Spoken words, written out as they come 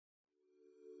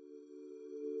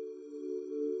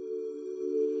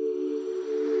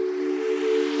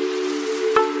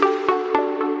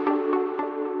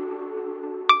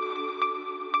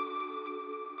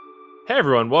Hey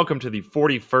everyone, welcome to the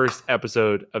 41st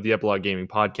episode of the Epilogue Gaming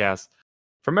Podcast.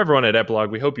 From everyone at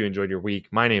Epilogue, we hope you enjoyed your week.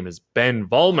 My name is Ben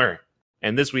Vollmer,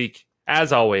 and this week,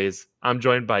 as always, I'm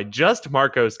joined by just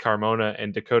Marcos Carmona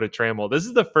and Dakota Trammell. This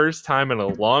is the first time in a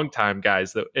long time,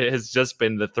 guys, that it has just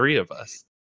been the three of us.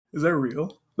 Is that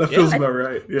real? That feels about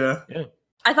right, yeah.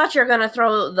 I thought you were going to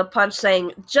throw the punch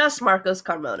saying, just Marcos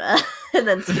Carmona, and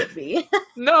then skip me.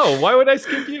 No, why would I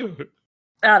skip you?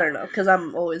 I don't know, because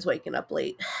I'm always waking up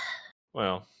late.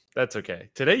 Well, that's okay.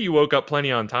 Today you woke up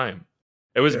plenty on time.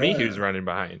 It was me who's running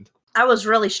behind. I was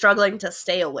really struggling to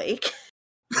stay awake.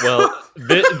 Well,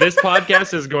 this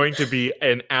podcast is going to be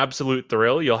an absolute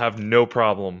thrill. You'll have no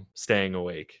problem staying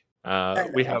awake.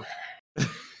 We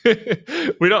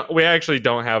actually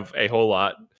don't have a whole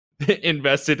lot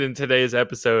invested in today's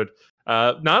episode.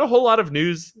 Not a whole lot of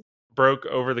news broke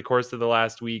over the course of the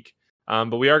last week,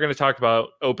 but we are going to talk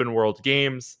about open world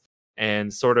games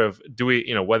and sort of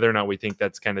whether or not we think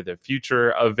that's kind of the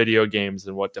future of video games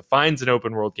and what defines an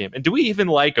open world game. And do we even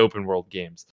like open world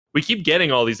games? We keep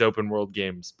getting all these open world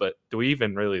games, but do we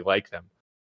even really like them?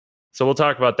 So we'll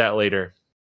talk about that later.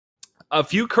 A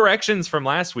few corrections from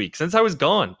last week. Since I was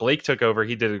gone, Blake took over.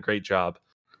 He did a great job.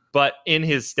 But in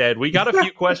his stead, we got a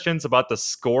few questions about the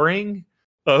scoring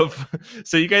of...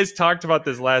 So you guys talked about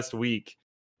this last week.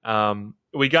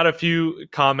 We got a few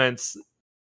comments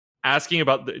asking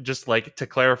about just like to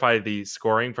clarify the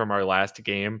scoring from our last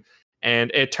game. And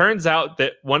it turns out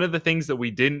that one of the things that we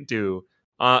didn't do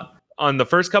on the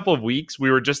first couple of weeks,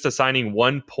 we were just assigning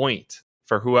 1 point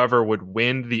for whoever would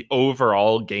win the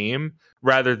overall game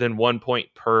rather than 1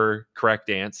 point per correct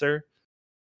answer.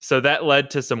 So that led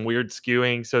to some weird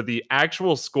skewing. So the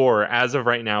actual score as of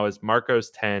right now is Marcos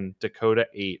 10, Dakota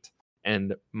 8,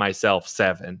 and myself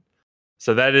 7.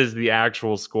 So that is the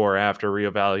actual score after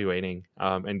reevaluating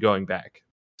and going back.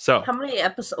 So how many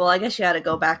episodes? Well, I guess you had to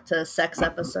go back to sex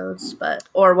episodes,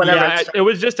 or whatever. Yeah, it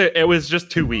was just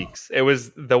 2 weeks. It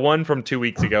was the one from 2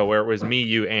 weeks ago where it was me,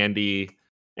 you, Andy,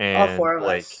 and all four of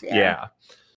Blake. us. Yeah.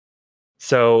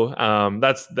 So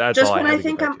that's just all when I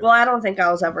think I'm. Well, I don't think I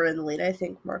was ever in the lead. I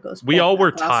think Marcos. We all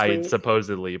were tied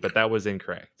supposedly, but that was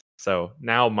incorrect. So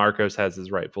now Marcos has his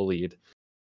rightful lead.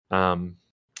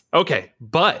 Okay,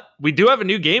 but we do have a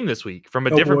new game this week from a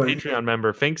different Patreon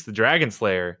member, Finks the Dragon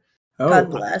Slayer.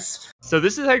 God bless. So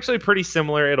this is actually pretty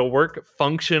similar. It'll work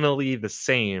functionally the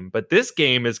same, but this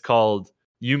game is called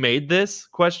You Made This? ?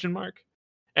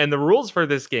 And the rules for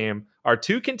this game are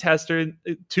two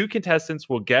contestants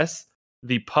will guess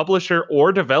the publisher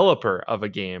or developer of a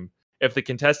game. If the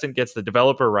contestant gets the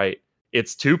developer right,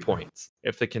 it's 2 points.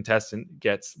 If the contestant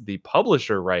gets the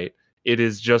publisher right, it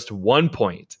is just 1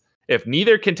 point. If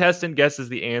neither contestant guesses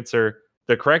the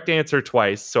correct answer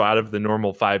twice, so out of the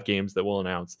normal 5 games that we'll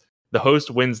announce, the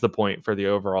host wins the point for the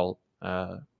overall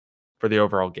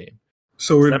game.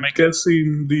 So we're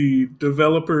guessing the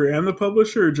developer and the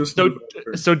publisher, or just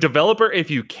so developer if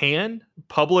you can,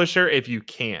 publisher if you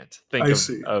can't. Okay.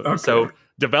 So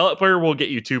developer will get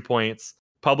you 2 points,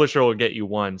 publisher will get you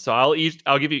 1. So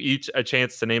I'll give you each a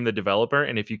chance to name the developer,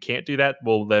 and if you can't do that,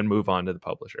 we'll then move on to the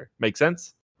publisher. Make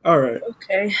sense? All right.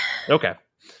 Okay.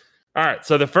 All right.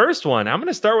 So the first one, I'm going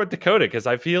to start with Dakota because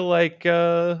I feel like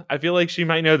she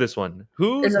might know this one.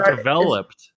 Who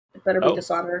developed? It better be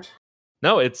Dishonored.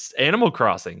 No, it's Animal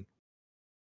Crossing.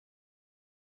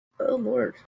 Oh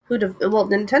Lord.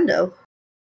 Nintendo.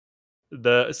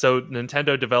 So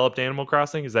Nintendo developed Animal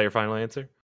Crossing? Is that your final answer?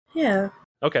 Yeah.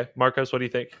 Okay. Marcos, what do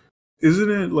you think? Isn't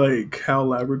it like HAL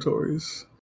Laboratories?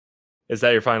 Is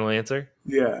that your final answer?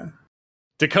 Yeah.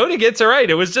 Dakota gets it right.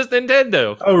 It was just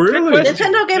Nintendo. Oh, really?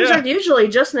 Nintendo games are usually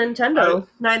just Nintendo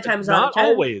 9 times out of 10.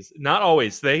 Not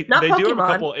always. They do have a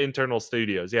couple internal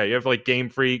studios. Yeah, you have like Game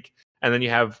Freak, and then you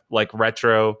have like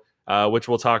Retro, which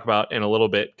we'll talk about in a little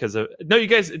bit.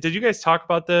 Did you guys talk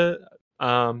about the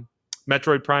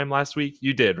Metroid Prime last week?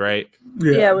 You did, right?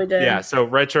 Yeah, we did. Yeah, so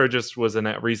Retro just was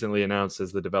recently announced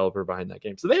as the developer behind that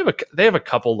game. So they have a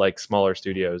couple like smaller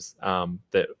studios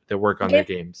that work on their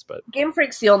games, but Game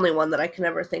Freak's the only one that I can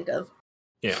ever think of.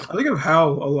 Yeah. I think of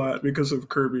HAL a lot because of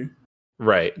Kirby.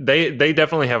 Right. They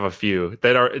definitely have a few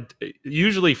that are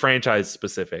usually franchise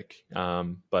specific.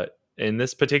 But in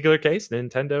this particular case,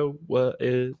 Nintendo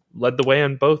led the way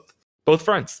on both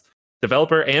fronts,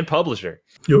 developer and publisher.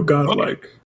 Yo, godlike.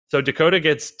 So Dakota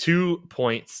gets 2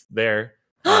 points there.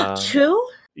 2?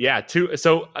 Yeah, 2.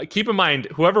 So keep in mind,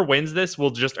 whoever wins this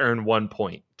will just earn 1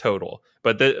 point total.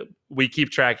 But we keep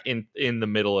track in the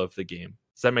middle of the game.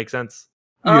 Does that make sense?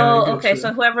 Oh, okay.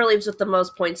 So whoever leaves with the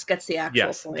most points gets the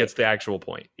actual point. Gets the actual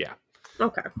point. Yeah.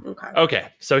 Okay.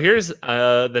 So here's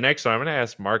the next one. I'm going to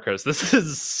ask Marcos. This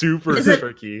is super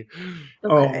tricky.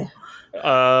 Okay.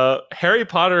 Harry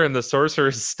Potter and the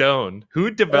Sorcerer's Stone. Who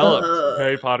developed Ugh.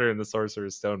 Harry Potter and the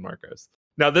Sorcerer's Stone, Marcos?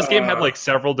 Now, this game had like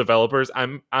several developers.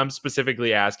 I'm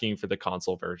specifically asking for the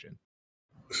console version.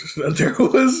 There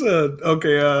was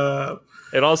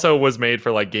It also was made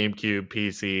for like GameCube,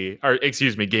 PC, or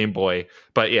excuse me, Game Boy.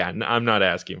 But yeah, I'm not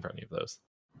asking for any of those.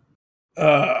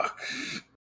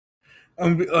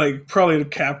 I'm like probably the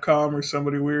Capcom or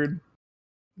somebody weird.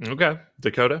 Okay,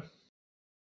 Dakota.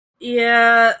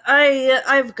 Yeah,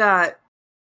 I've got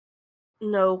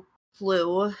no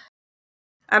clue.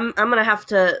 I'm gonna have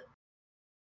to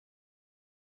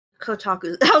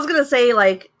Kotaku. I was gonna say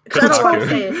like 'cause I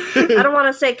don't want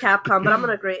to say Capcom, but I'm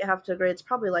gonna have to agree. It's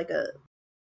probably like a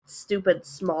stupid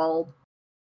small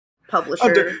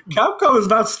publisher. Capcom is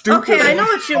not stupid. Okay, I know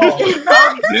what you mean.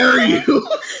 How dare you?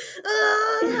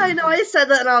 I know. I said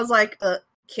that, and I was like,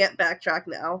 can't backtrack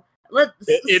now.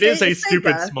 It is a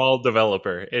stupid Sega. small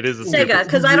developer. It is a Sega, stupid.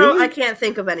 because Really? I can't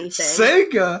think of anything.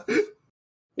 Sega.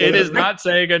 It is not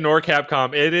Sega nor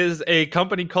Capcom. It is a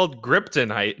company called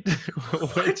Kryptonite,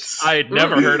 which I had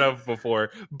never heard of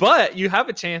before. But you have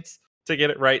a chance to get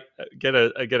it right, get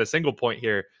a single point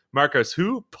here. Marcos,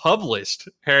 who published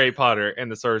Harry Potter and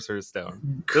the Sorcerer's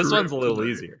Stone? This one's a little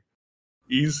easier.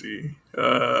 Easy.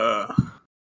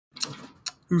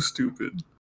 Who's stupid?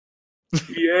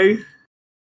 EA?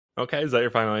 Okay, is that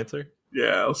your final answer?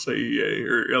 Yeah, I'll say EA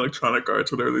or Electronic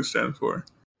Arts, whatever they stand for.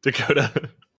 Dakota.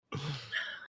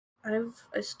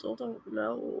 I still don't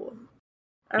know.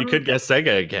 You could guess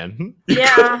Sega again.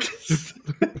 Yeah.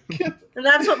 And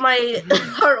that's what my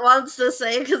heart wants to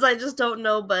say because I just don't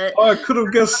know. But Oh, I could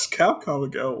have guessed Capcom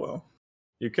again. Oh, well.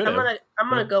 You could I'm have.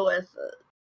 gonna go with.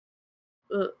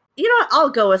 You know what? I'll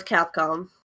go with Capcom.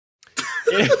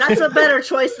 That's a better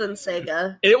choice than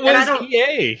Sega. It And I was don't-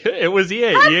 EA. It was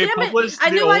EA. God EA damn it. published I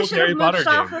the knew I old should Harry have Potter moved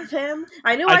off game. of him.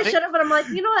 I knew I I think- should have, but I'm like,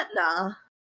 you know what? Nah.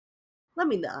 Let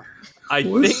me not.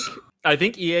 I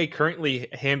think EA currently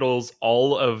handles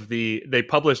all of the. They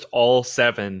published all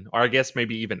 7, or I guess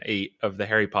maybe even 8 of the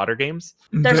Harry Potter games.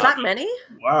 There's that many?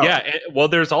 Wow. Yeah, well,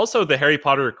 there's also the Harry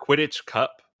Potter Quidditch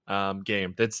Cup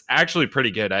game that's actually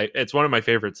pretty good. It's one of my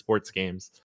favorite sports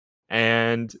games,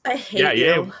 and I hate yeah,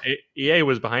 you. EA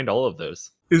was behind all of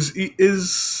those.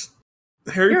 Is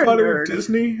Harry You're a Potter nerd.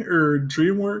 Disney or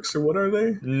DreamWorks or what are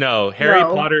they? No, Harry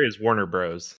No. Potter is Warner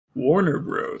Bros. Warner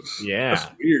Bros. Yeah.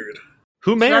 That's weird.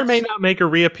 Who may or may that's- not make a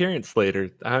reappearance later.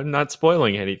 I'm not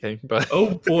spoiling anything, but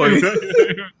Oh boy.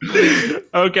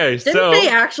 okay, Didn't so they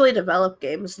actually develop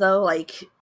games though? Like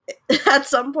at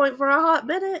some point for a hot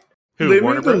minute. who, They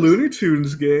Warner made the Bros? Looney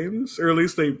Tunes games, or at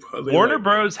least they Warner like,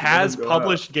 Bros has let them go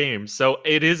published games, so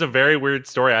it is a very weird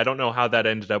story. I don't know how that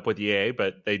ended up with EA,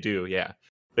 but they do. Yeah,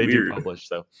 they do Weird. publish.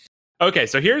 So, okay,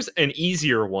 so here's an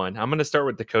easier one. I'm going to start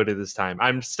with Dakota this time.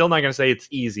 I'm still not going to say it's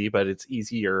easy, but it's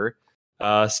easier.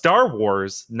 Star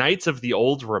Wars: Knights of the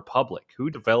Old Republic.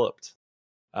 Who developed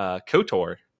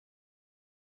KOTOR?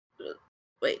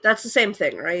 Wait, that's the same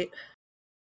thing, right?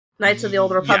 Knights of the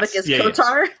Old Republic Yes, is yeah, yes.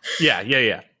 KOTOR.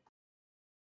 Yeah.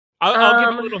 I'll give you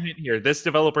a Um, little hint here. This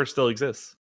developer still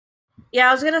exists. Yeah,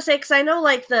 I was gonna say because I know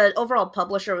like the overall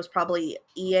publisher was probably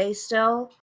EA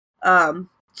still.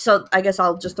 So I guess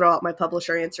I'll just throw out my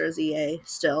publisher answer as EA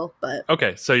still, but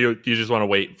Okay, so you just want to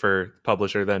wait for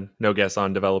publisher then? No guess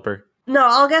on developer? no,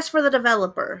 I'll guess for the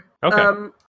developer. Okay.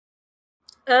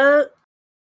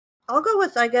 I'll go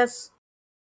with I guess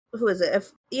who is it?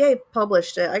 If EA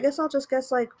published it, I guess I'll just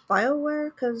guess like BioWare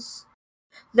because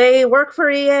they work for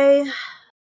EA,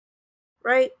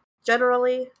 right?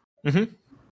 Generally. Mhm.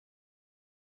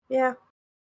 Yeah.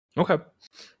 Okay.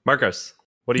 Marcos,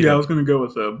 what do you Yeah, I think? was gonna go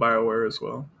with BioWare as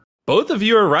well. Both of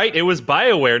you are right. It was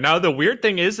BioWare. Now, the weird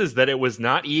thing is that it was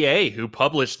not EA who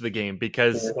published the game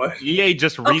because What? EA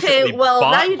just Okay, recently well,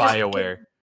 now bought you just BioWare.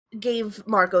 Gave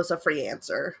Marcos a free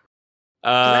answer.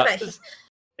 'Cause I Uh,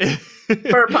 bet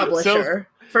for a publisher,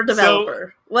 for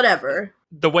developer, whatever.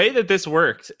 The way that this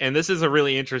worked, and this is a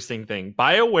really interesting thing,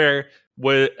 BioWare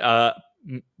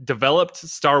developed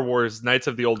Star Wars Knights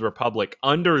of the Old Republic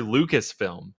under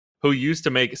Lucasfilm, who used to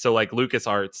make, so like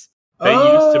LucasArts,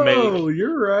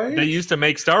 You're right. they used to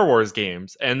make Star Wars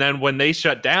games. And then when they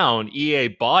shut down, EA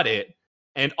bought it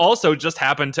and also just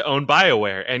happened to own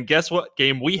BioWare. And guess what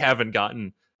game we haven't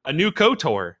gotten? A new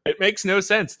KOTOR. It makes no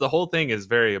sense. The whole thing is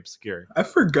very obscure. I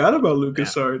forgot about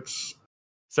LucasArts.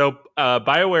 So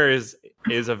BioWare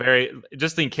is a very,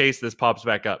 just in case this pops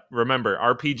back up, remember,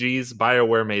 RPGs,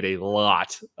 BioWare made a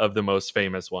lot of the most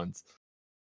famous ones.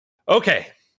 Okay,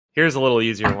 here's a little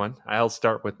easier one. I'll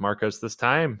start with Marcos this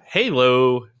time.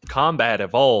 Halo Combat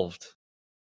Evolved.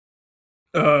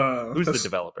 Who's the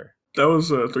developer? That was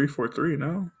 343,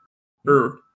 no?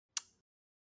 Or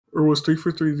Or was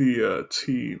 343 the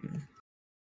team?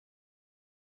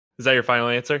 Is that your final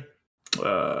answer?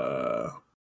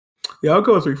 Yeah, I'll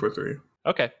go with 343.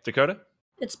 Okay, Dakota.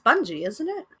 It's Bungie, isn't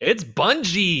it? It's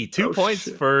Bungie. 2 Oh, points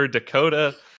shit. for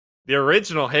Dakota. The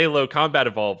original Halo Combat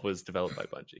Evolved was developed by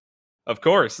Bungie. Of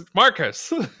course, Marcus.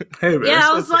 Hey, man. Yeah,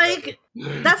 I was like,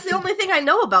 that's the only thing I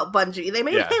know about Bungie. They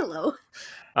made Yeah. Halo.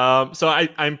 So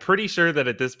I'm pretty sure that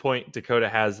at this point Dakota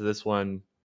has this one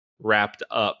wrapped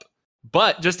up.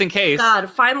 But just in case, God,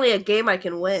 finally a game I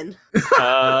can win.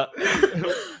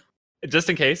 just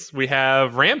in case, we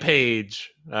have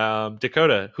Rampage.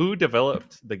 Dakota, who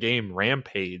developed the game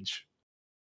Rampage?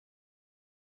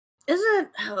 Isn't...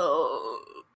 Oh,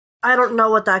 I don't know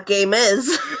what that game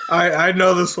is. I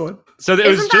know this one. So it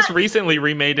was Isn't just that- recently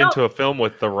remade No. into a film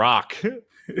with The Rock.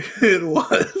 It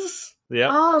was. Yeah.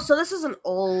 Oh, so this is an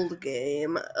old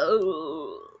game.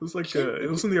 Oh. It was like it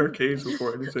was in the arcades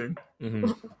before anything.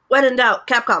 Mhm. When in doubt,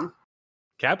 Capcom.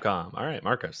 Capcom. All right,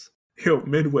 Marcus. Yo,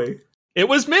 Midway. It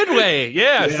was Midway.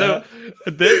 Yeah. Yeah. So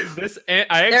this I There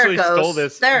actually it goes. stole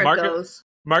this. There it goes.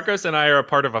 Marcos and I are a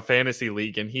part of a fantasy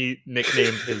league, and he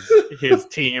nicknamed his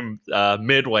team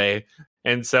Midway,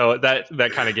 and so that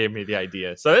kind of gave me the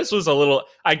idea. So this was a little.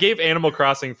 I gave Animal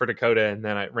Crossing for Dakota, and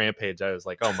then at Rampage, I was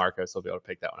like, "Oh, Marcos will be able to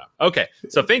pick that one up." Okay,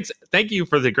 so thank you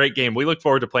for the great game. We look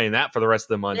forward to playing that for the rest of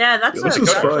the month. Yeah, that's This is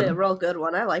actually fun. a real good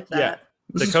one. I like that. Yeah.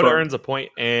 This is Dakota fun. earns a point,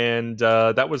 and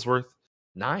that was worth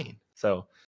 9. So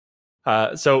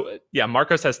yeah,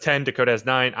 Marcos has 10, Dakota has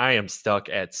 9. I am stuck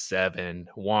at 7.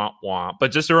 Womp womp.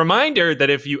 But just a reminder that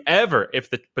if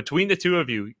between the two of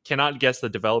you cannot guess the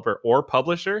developer or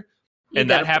publisher, You and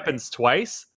get that a point. happens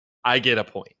twice, I get a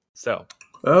point. So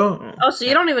Oh. Oh, so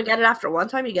you don't even get it after one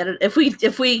time. You get it if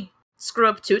we screw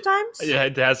up 2 times. yeah,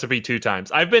 it has to be 2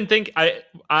 times. I've been thinking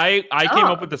I came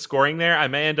up with the scoring there. I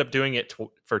may end up doing it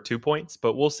for 2 points,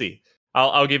 but we'll see.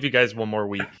 I'll give you guys one more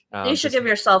week. You should give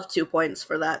yourself 2 points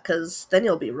for that, because then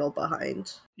you'll be real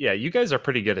behind. Yeah, you guys are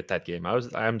pretty good at that game.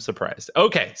 I'm surprised.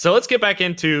 Okay, so let's get back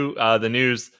into the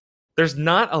news. There's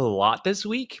not a lot this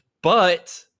week,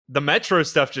 but the Metro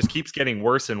stuff just keeps getting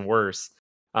worse and worse.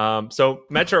 So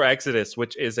Metro Exodus,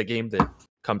 which is a game that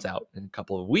comes out in a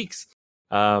couple of weeks,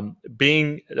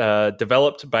 being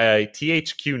developed by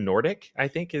THQ Nordic, I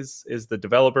think is the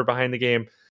developer behind the game,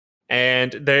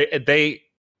 and they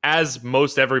as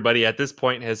most everybody at this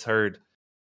point has heard,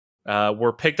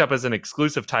 were picked up as an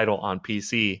exclusive title on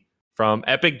PC from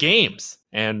Epic Games.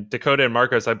 And Dakota and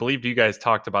Marcos, I believe you guys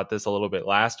talked about this a little bit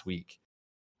last week.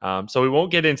 So we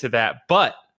won't get into that.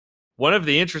 But one of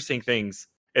the interesting things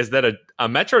is that a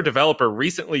Metro developer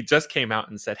recently just came out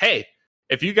and said, hey,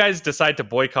 if you guys decide to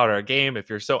boycott our game, if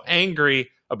you're so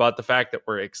angry about the fact that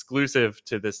we're exclusive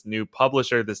to this new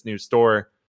publisher, this new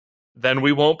store, then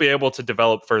we won't be able to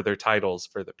develop further titles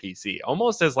for the PC.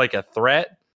 Almost as like a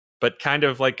threat, but kind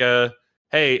of like a,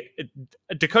 hey,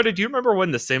 Dakota, do you remember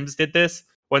when The Sims did this?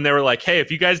 When they were like, hey,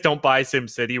 if you guys don't buy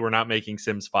SimCity, we're not making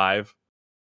Sims 5.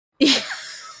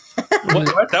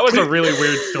 That was a really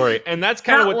weird story. And that's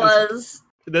kind of what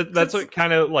that's what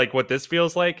kind of like what this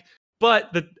feels like.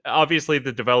 But obviously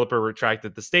the developer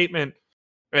retracted the statement.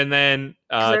 And then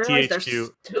THQ.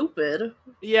 Stupid.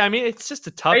 Yeah, I mean, it's just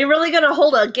a tough. Are you really gonna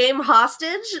hold a game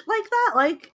hostage like that?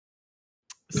 Like,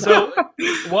 so?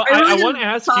 Well, are you really I want to gonna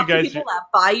ask talk you to guys. people that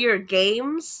buy your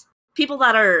games, people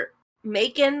that are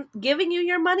giving you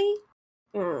your money.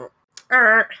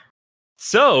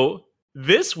 So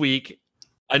this week,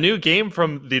 a new game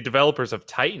from the developers of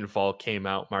Titanfall came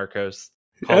out, Marcos.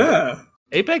 Called Yeah.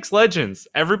 Apex Legends.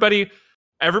 Everybody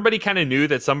kind of knew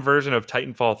that some version of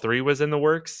Titanfall 3 was in the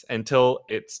works until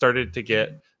it started to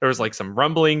get, there was like some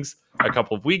rumblings a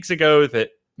couple of weeks ago that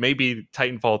maybe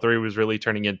Titanfall 3 was really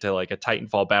turning into like a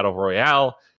Titanfall Battle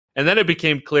Royale. And then it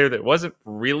became clear that it wasn't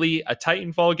really a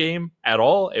Titanfall game at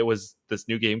all. It was this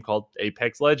new game called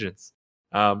Apex Legends.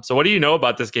 So what do you know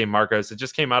about this game, Marcos? It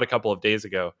just came out a couple of days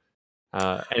ago.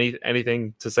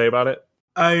 Anything to say about it?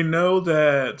 I know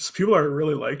that people are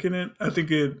really liking it. I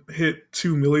think it hit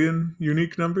 2 million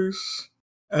unique numbers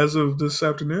as of this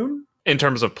afternoon. In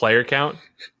terms of player count?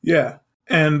 Yeah.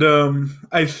 And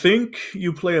I think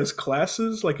you play as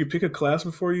classes, like you pick a class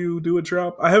before you do a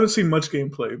drop. I haven't seen much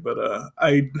gameplay, but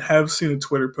I have seen a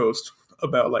Twitter post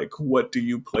about like, what do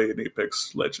you play in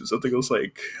Apex Legends? I think it was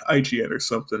like IGN or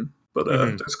something. But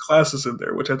there's classes in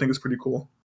there, which I think is pretty cool.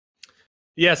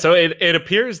 Yeah, so it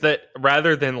appears that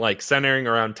rather than like centering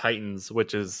around Titans,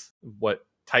 which is what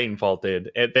Titanfall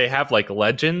did, they have like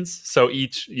legends. So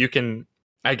you can,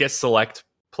 I guess, select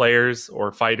players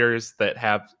or fighters that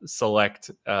have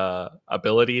select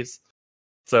abilities.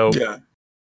 So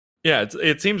yeah,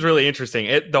 it seems really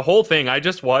interesting. The whole thing, I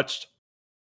just watched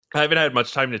I haven't had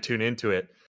much time to tune into it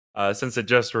since it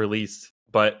just released,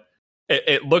 but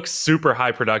it looks super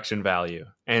high production value.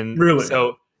 And Really?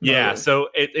 so, yeah, Really? so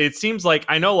it seems like,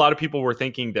 I know a lot of people were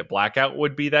thinking that Blackout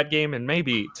would be that game, and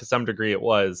maybe to some degree it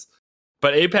was.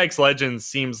 But Apex Legends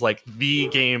seems like the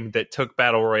game that took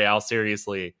Battle Royale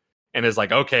seriously and is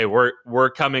like, okay, we're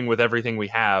coming with everything we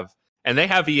have. And they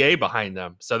have EA behind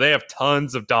them. So they have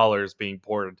tons of dollars being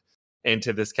poured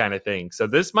into this kind of thing. So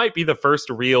this might be the first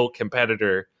real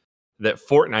competitor that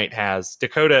Fortnite has.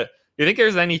 Dakota, do you think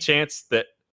there's any chance that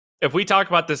if we talk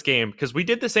about this game, because we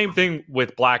did the same thing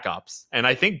with Black Ops, and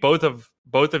I think both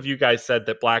of you guys said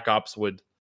that Black Ops would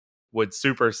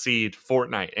supersede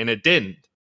Fortnite, and it didn't.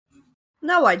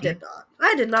 No, I did not.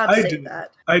 I did not say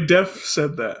that. I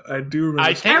said that. I do remember.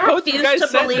 I refuse to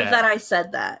believe that I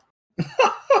said that.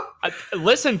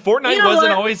 Listen, Fortnite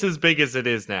wasn't always as big as it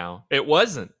is now. It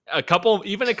wasn't.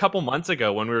 Even a couple months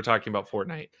ago when we were talking about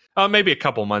Fortnite. Maybe a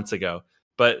couple months ago.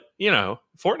 But,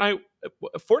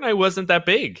 Fortnite wasn't that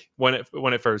big when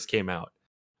it first came out.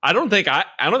 I don't think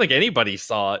anybody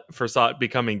foresaw it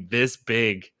becoming this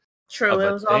big. True,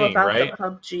 it was all about the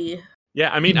PUBG. Yeah,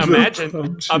 I mean,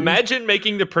 imagine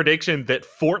making the prediction that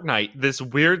Fortnite, this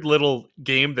weird little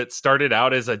game that started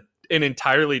out as an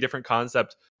entirely different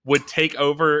concept, would take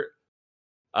over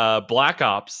Black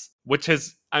Ops, which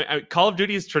has Call of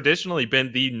Duty has traditionally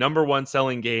been the number one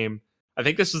selling game. I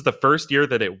think this was the first year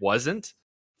that it wasn't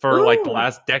for like the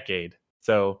last decade.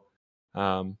 So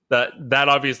that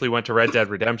obviously went to Red Dead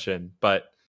Redemption, but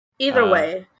either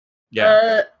way,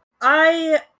 yeah,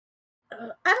 I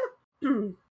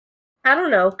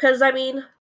don't know, because I mean,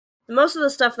 most of the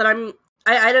stuff that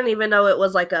I didn't even know it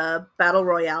was like a battle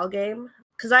royale game.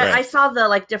 Because I saw the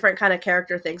like different kind of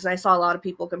character things, and I saw a lot of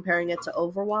people comparing it to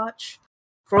Overwatch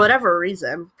for whatever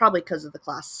reason, probably because of the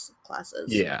classes.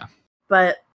 Yeah.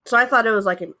 But so I thought it was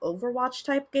like an Overwatch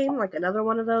type game, like another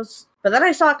one of those. But then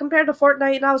I saw it compared to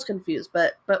Fortnite, and I was confused.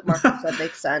 But Marcus said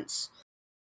makes sense.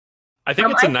 I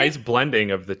think it's a nice blending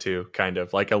of the two, kind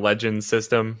of like a Legends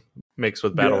system mixed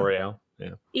with Battle Royale.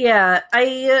 Yeah. Yeah,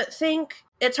 I think.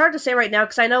 It's hard to say right now,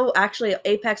 because I know actually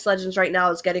Apex Legends right now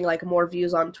is getting like more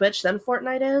views on Twitch than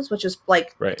Fortnite is, which is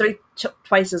like three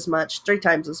times as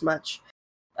much.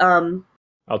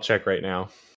 I'll check right now.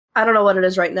 I don't know what it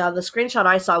is right now. The screenshot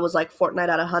I saw was like Fortnite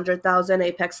at 100,000.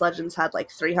 Apex Legends had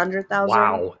like 300,000.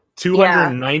 Wow,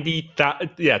 290,000.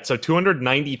 Yeah, so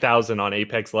 290,000 on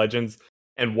Apex Legends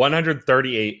and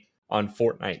 138 on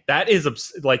Fortnite. That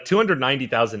is like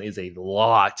 290,000 is a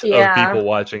lot of people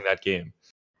watching that game.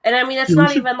 And I mean, it's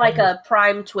not even like a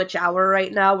prime Twitch hour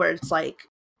right now where it's like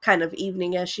kind of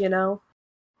evening-ish,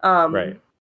 Right.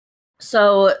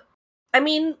 So, I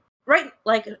mean,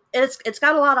 like it's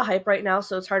got a lot of hype right now,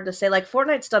 so it's hard to say. Like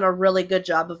Fortnite's done a really good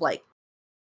job of like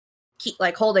keep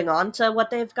like holding on to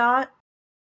what they've got.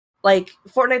 Like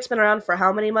Fortnite's been around for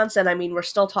how many months, and I mean, we're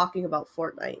still talking about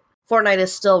Fortnite. Fortnite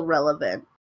is still relevant.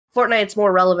 Fortnite's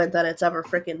more relevant than it's ever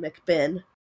freaking been.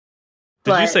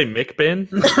 Did you say McBin?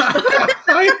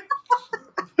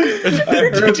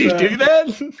 Did you do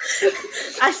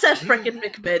that? I said frickin'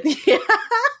 McBin. Yeah.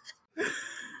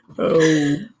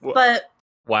 Oh. But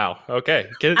wow. Okay.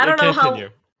 I don't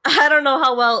know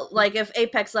how well, like, if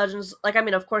Apex Legends, like, I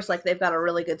mean, of course, like, they've got a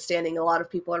really good standing. A lot of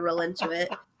people are real into it.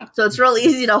 So it's real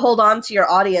easy to hold on to your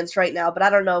audience right now, but I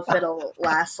don't know if it'll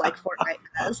last like Fortnite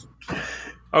has.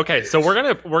 Okay, so we're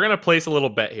gonna place a little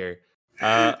bet here.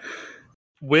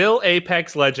 Will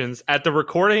Apex Legends, at the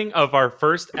recording of our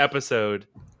first episode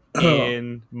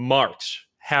in March,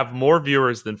 have more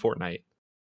viewers than Fortnite?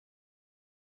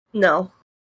 No.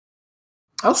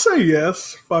 I'll say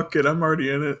yes. Fuck it, I'm already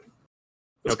in it.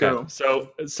 Let's go.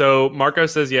 So Marco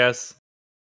says yes,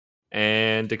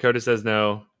 and Dakota says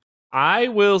no. I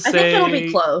will say I think it'll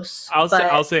be close.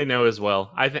 I'll say no as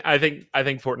well. I think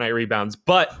Fortnite rebounds,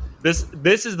 but this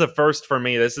is the first for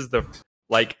me. This is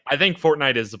I think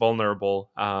Fortnite is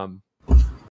vulnerable.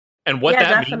 And what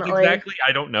that means exactly,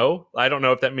 I don't know. I don't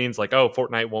know if that means like, oh,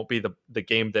 Fortnite won't be the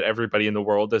game that everybody in the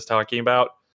world is talking about.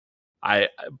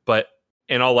 But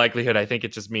in all likelihood, I think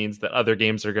it just means that other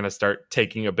games are going to start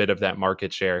taking a bit of that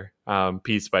market share,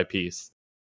 piece by piece.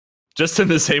 Just in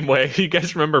the same way, you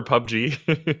guys remember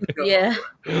PUBG? Yeah.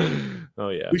 Oh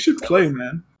yeah. We should play,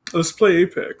 man. Let's play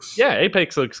Apex. Yeah,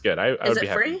 Apex looks good. I would be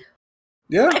happy. Free?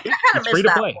 Yeah. It's free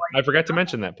to play. I forgot to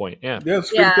mention that point. Yeah. Yeah, it's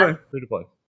free to play. Free to play.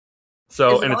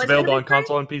 So, and it's available on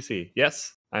console and PC.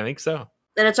 Yes, I think so.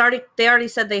 And they already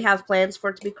said they have plans for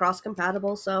it to be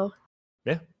cross-compatible, so.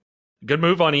 Yeah. Good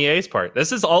move on EA's part.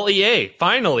 This is all EA,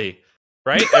 finally.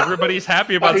 Right? Everybody's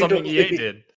happy about something EA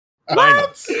did.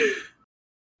 What?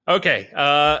 Okay,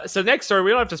 so next story,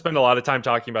 we don't have to spend a lot of time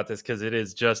talking about this because it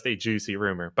is just a juicy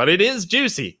rumor, but it is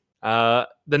juicy. The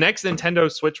next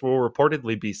Nintendo Switch will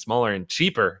reportedly be smaller and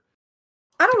cheaper.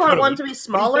 I don't want Dakota, one to be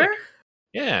smaller.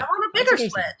 Yeah, I want a bigger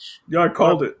Switch. Yeah, I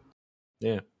called it.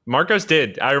 Yeah, Marcos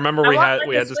did. I remember we had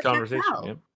this Switch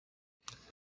conversation.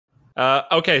 Yeah.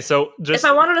 Okay, so just if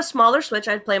I wanted a smaller Switch,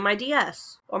 I'd play my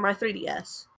DS or my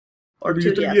 3DS or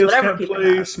Your 2DS, 3DS whatever can't people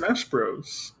play have. Smash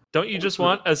Bros. don't you just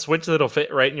want a Switch that'll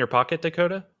fit right in your pocket,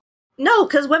 Dakota? No,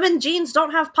 because women's jeans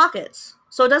don't have pockets,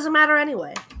 so it doesn't matter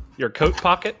anyway. Your coat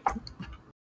pocket?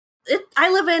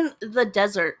 I live in the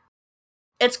desert.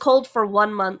 It's cold for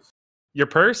 1 month. Your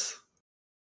purse?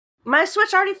 My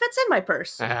Switch already fits in my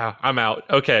purse. Ah, I'm out.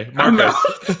 Okay, I'm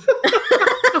Marcos.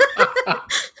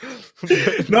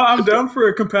 No, I'm down for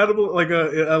a compatible, like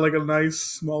a nice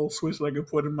small Switch that I can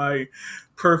put in my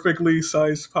perfectly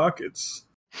sized pockets.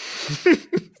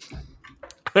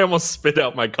 I almost spit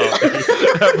out my coffee.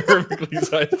 Have perfectly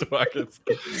sized pockets.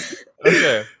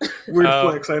 Okay. Weird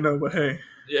flex, I know, but hey.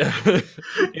 Yeah.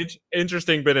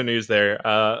 Interesting bit of news there.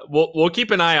 We'll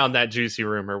keep an eye on that juicy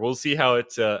rumor. We'll see how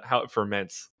it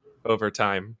ferments over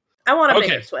time. I want a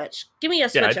bigger Switch. Give me a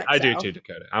Switch XL. I do too,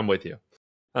 Dakota. I'm with you.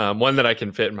 One that I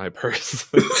can fit in my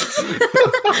purse.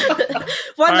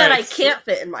 One that I can't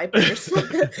fit in my purse.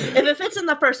 If it fits in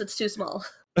the purse, it's too small.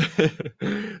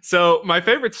 So my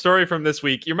favorite story from this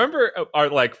week, you remember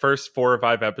our first 4 or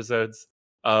 5 episodes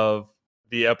of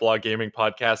the Epilogue Gaming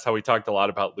podcast, how we talked a lot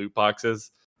about loot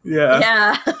boxes?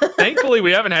 Yeah. Thankfully,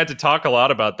 we haven't had to talk a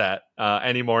lot about that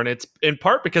anymore. And it's in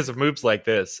part because of moves like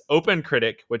this.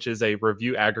 OpenCritic, which is a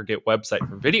review aggregate website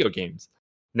for video games,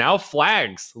 now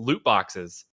flags loot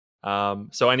boxes.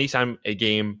 So anytime a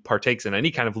game partakes in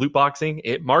any kind of loot boxing,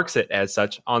 it marks it as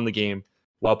such on the game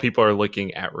while people are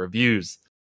looking at reviews.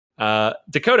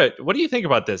 Dakota, what do you think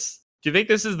about this? Do you think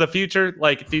this is the future?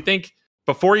 Do you think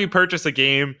before you purchase a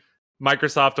game,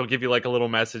 Microsoft will give you a little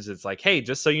message that's like, hey,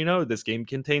 just so you know, this game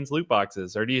contains loot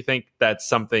boxes? Or do you think that's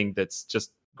something that's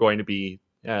just going to be,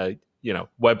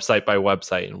 website by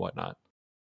website and whatnot?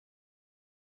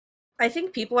 I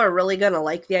think people are really going to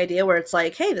like the idea where it's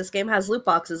like, hey, this game has loot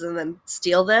boxes, and then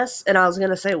steal this. And I was going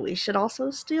to say, we should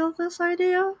also steal this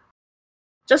idea.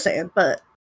 Just saying, but...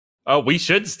 Oh, we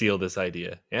should steal this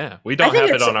idea. Yeah. We don't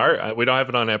have it on we don't have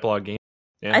it on Epilogue Games.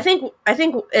 Yeah. I think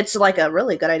it's a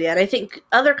really good idea. And I think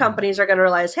other companies are going to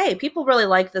realize, hey, people really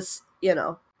like this,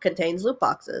 contains loot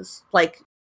boxes. Like,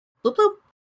 bloop bloop.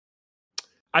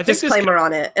 I think disclaimer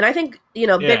on it. And I think,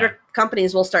 bigger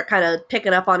companies will start kind of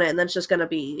picking up on it, and then it's just going to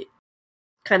be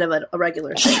kind of a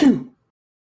regular thing.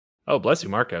 Oh, bless you,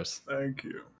 Marcos. Thank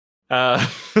you.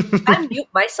 I mute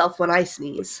myself when I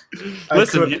sneeze.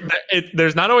 Listen,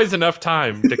 there's not always enough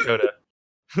time, Dakota.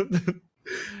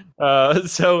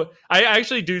 So I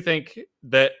actually do think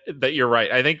that you're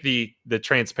right. I think the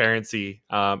transparency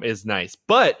is nice,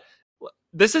 but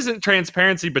this isn't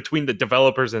transparency between the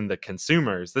developers and the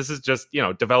consumers. This is just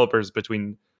developers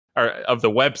of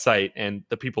the website and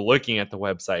the people looking at the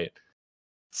website.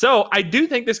 So I do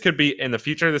think this could be in the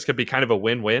future. This could be kind of a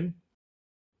win-win.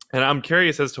 And I'm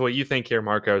curious as to what you think here,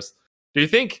 Marcos. Do you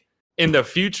think in the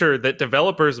future that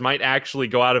developers might actually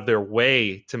go out of their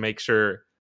way to make sure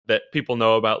that people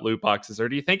know about loot boxes? Or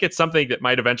do you think it's something that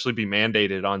might eventually be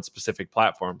mandated on specific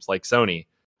platforms like Sony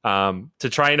to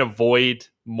try and avoid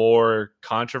more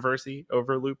controversy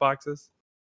over loot boxes?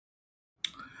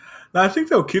 No, I think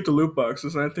they'll keep the loot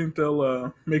boxes. I think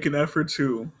they'll make an effort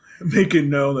to make it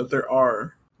known that there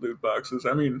are loot boxes.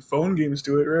 I mean, phone games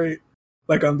do it, right?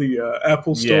 Like on the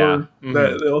Apple Store,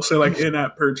 that they'll say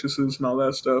in-app purchases and all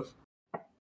that stuff.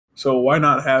 So why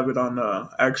not have it on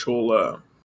actual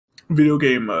video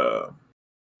game?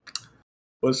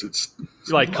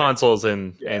 Consoles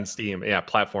and Steam,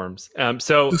 platforms.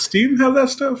 So does Steam have that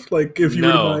stuff? Like if you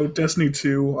were to buy Destiny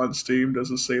 2 on Steam,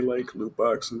 does it say loot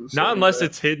boxes? Not unless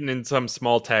it's hidden in some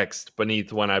small text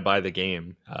beneath when I buy the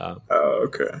game.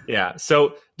 Okay. Yeah.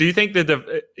 So do you think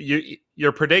that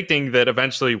you're predicting that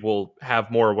eventually we'll have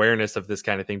more awareness of this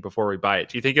kind of thing before we buy it?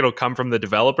 Do you think it'll come from the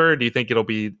developer, or do you think it'll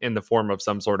be in the form of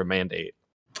some sort of mandate?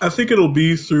 I think it'll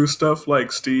be through stuff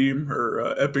like Steam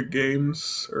or Epic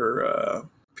Games or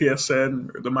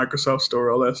PSN or the Microsoft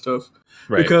Store, all that stuff.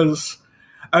 Right. Because,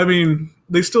 I mean,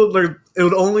 it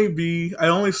would only be, I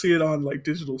only see it on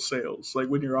digital sales,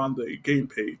 when you're on the game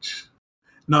page,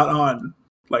 not on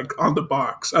the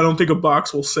box. I don't think a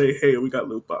box will say, hey, we got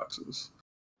loot boxes.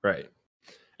 Right.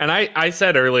 And I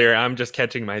said earlier, I'm just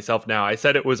catching myself now, I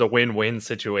said it was a win-win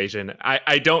situation.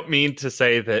 I don't mean to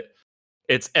say that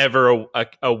it's ever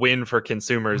a win for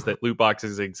consumers that loot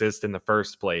boxes exist in the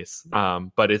first place.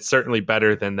 But it's certainly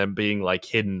better than them being like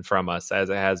hidden from us as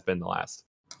it has been the last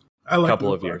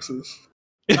couple of years.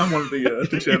 I'm one of the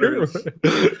degenerates.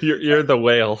 You're the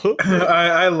whale.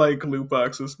 I like loot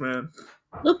boxes, man.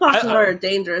 Loot boxes are a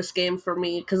dangerous game for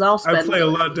me because I'll spend. I play a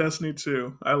lot of Destiny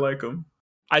too. I like them.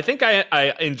 I think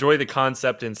I enjoy the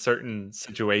concept in certain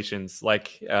situations,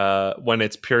 like when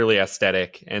it's purely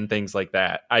aesthetic and things like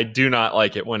that. I do not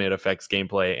like it when it affects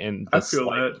gameplay. And I feel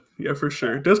that, yeah, for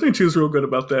sure. Destiny 2 is real good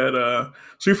about that.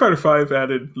 Street Fighter 5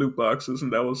 added loot boxes,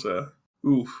 and that was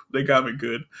they got me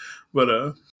good.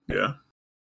 But yeah,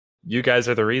 you guys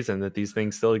are the reason that these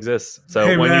things still exist. So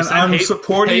hey, when man, you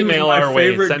send hate mail our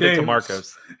way, send it to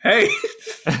Marcos. Hey,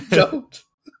 don't.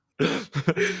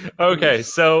 Okay,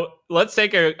 so let's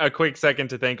take a quick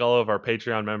second to thank all of our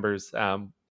Patreon members.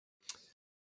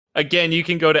 Again, you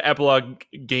can go to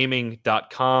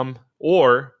epiloguegaming.com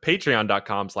or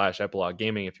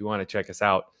patreon.com/epiloguegaming if you want to check us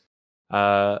out.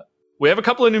 We have a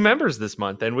couple of new members this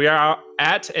month, and we are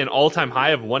at an all-time high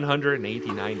of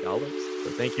 $189. So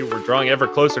thank you. We're drawing ever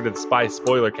closer to the Spy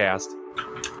Spoiler Cast,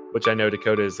 which I know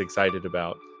Dakota is excited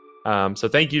about. So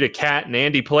thank you to Kat and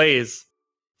Andy Plays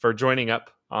for joining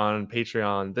up on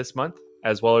Patreon this month,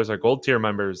 as well as our gold tier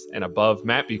members and above,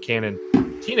 Matt Buchanan,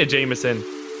 Tina Jameson,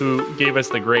 who gave us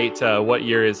the great what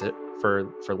year is it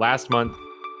for last month,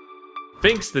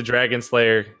 Finks the Dragon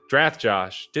Slayer, Drath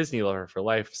Josh, Disney Lover for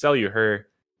Life, Sell You Her,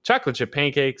 Chocolate Chip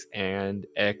Pancakes, and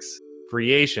X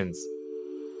Creations.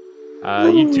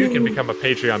 You too can become a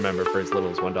Patreon member for as little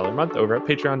as $1 a month over at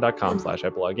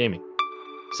patreon.com/epiloguegaming.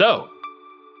 So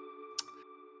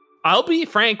I'll be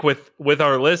frank with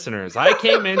our listeners. I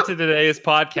came into today's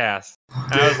podcast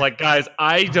and I was like, guys,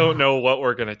 I don't know what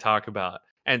we're going to talk about.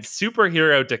 And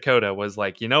Superhero Dakota was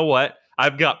like, you know what?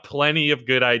 I've got plenty of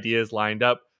good ideas lined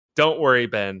up. Don't worry,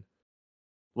 Ben.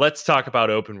 Let's talk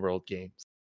about open world games.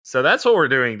 So that's what we're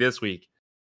doing this week.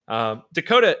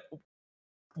 Dakota,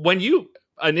 when you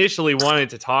initially wanted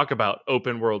to talk about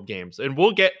open world games, and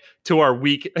we'll get to our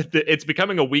week, it's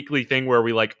becoming a weekly thing where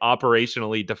we like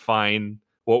operationally define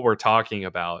what we're talking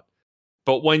about.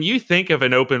 But when you think of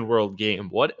an open world game,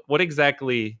 what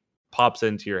exactly pops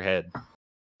into your head?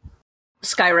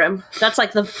 Skyrim. That's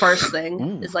like the first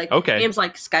thing. Is like games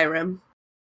like Skyrim.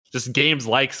 Just games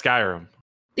like Skyrim.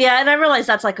 Yeah, and I realize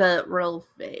that's like a real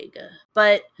vague,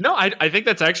 but no, I think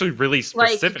that's actually really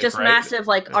specific. Like just right? massive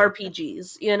like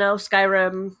RPGs, you know,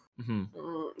 Skyrim,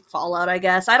 Fallout. I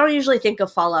guess I don't usually think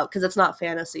of Fallout because it's not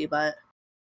fantasy, but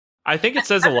I think it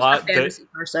says a lot. Fantasy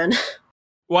person.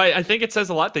 Well, I think it says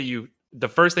a lot that the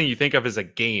first thing you think of is a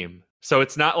game. So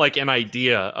it's not like an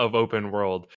idea of open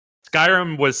world.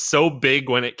 Skyrim was so big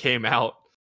when it came out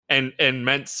and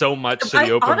meant so much to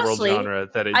the open world genre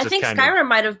that it just I think Skyrim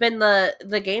might have been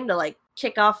the game to like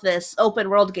kick off this open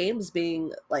world games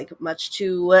being like much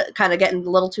too kind of getting a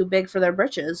little too big for their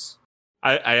britches.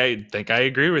 I think I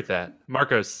agree with that.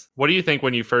 Marcos, what do you think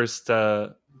when you first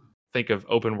think of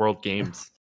open world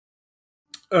games?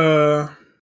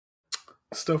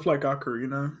 Stuff like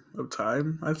Ocarina of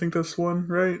Time. I think that's one,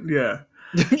 right? Yeah.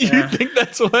 You think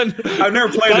that's one? I've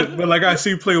never played it, but like I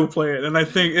see people play it, and I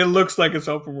think it looks like it's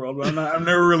open world, but I'm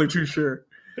never really too sure.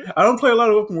 I don't play a lot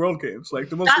of open world games. Like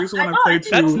the most recent one I played.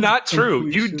 That's not true.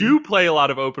 You do play a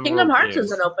lot of open Kingdom world Hearts games.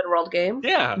 is an open world game.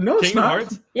 Yeah. No, it's Kingdom not.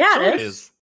 Hearts? Yeah, sure it is.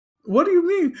 What do you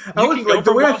mean? I was like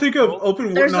the way I think of open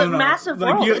world. There's a massive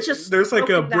world. It's just there's like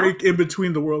a break in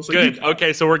between the worlds. Like good.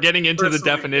 Okay, so we're getting into the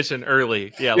definition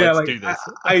early. Yeah, let's like, do this.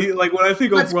 I like when I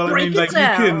think of world, I mean like you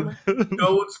can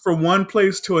go from one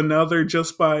place to another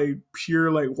just by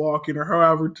pure like walking or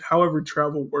however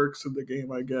travel works in the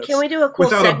game. I guess. Can we do a cool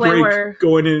without segue a break where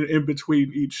going in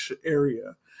between each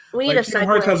area? We need like, a segue. Kingdom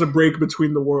Hearts has a break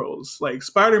between the worlds. Like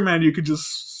Spider-Man, you could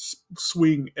just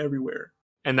swing everywhere.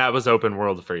 And that was open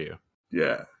world for you.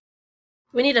 Yeah.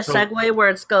 We need a segue where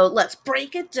it's let's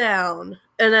break it down.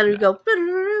 And then we go,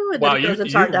 and wow, then you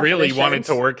really wanted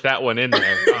to work that one in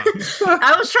there.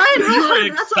 I was trying to. You were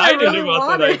excited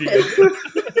about that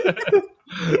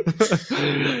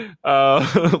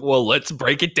idea. Well, let's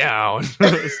break it down.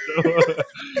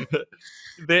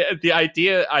 The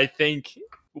idea, I think,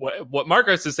 what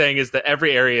Marcos is saying is that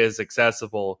every area is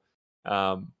accessible.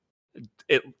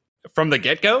 It from the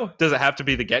get-go? Does it have to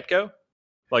be the get-go?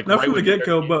 Like not from the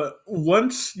get-go, but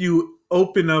once you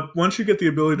get the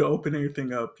ability to open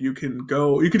anything up, you can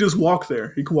just walk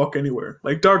there. You can walk anywhere.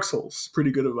 Like Dark Souls,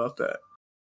 pretty good about that.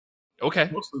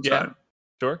 Okay. Most of the time.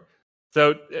 Sure.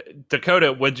 So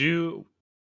Dakota, would you,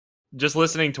 just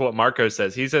listening to what Marco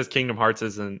says, he says Kingdom Hearts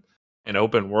isn't an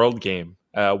open world game.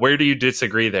 Where do you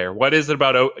disagree there? What is it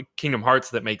about Kingdom Hearts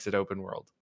that makes it open world?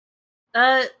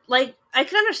 Like, I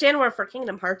can understand where for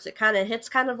Kingdom Hearts it kind of hits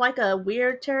kind of like a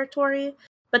weird territory,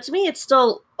 but to me it's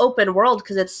still open world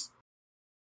because it's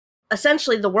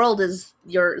essentially the world is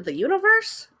the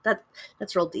universe.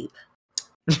 That's real deep.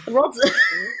 The world's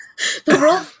the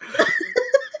world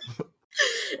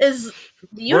is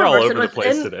the universe. We're all over and the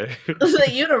place today. The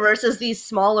universe is these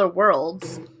smaller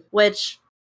worlds, which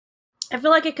I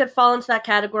feel like it could fall into that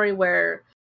category where,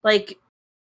 like,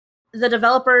 the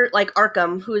developer, like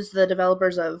Arkham, who's the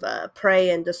developers of Prey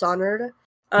and Dishonored,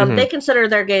 they consider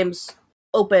their games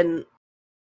open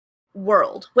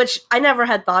world, which I never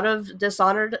had thought of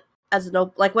Dishonored as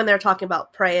like when they're talking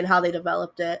about Prey and how they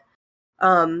developed it.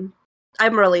 I'm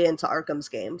really into Arkham's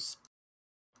games,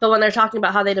 but when they're talking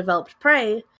about how they developed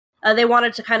Prey, they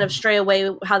wanted to kind of stray away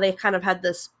how they kind of had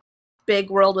this big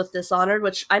world with Dishonored,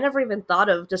 which I never even thought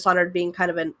of Dishonored being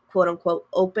kind of an quote-unquote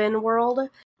open world,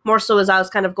 more so as I was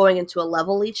kind of going into a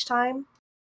level each time.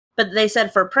 But they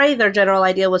said for Prey, their general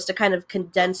idea was to kind of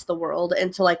condense the world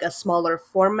into like a smaller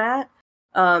format,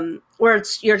 where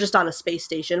you're just on a space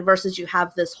station versus you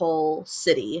have this whole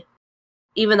city,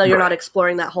 even though you're not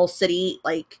exploring that whole city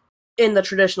like in the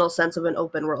traditional sense of an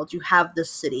open world. You have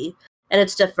this city and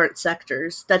it's different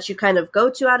sectors that you kind of go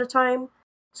to at a time.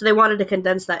 So they wanted to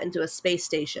condense that into a space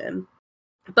station,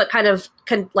 but kind of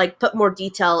like put more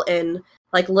detail in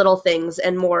like little things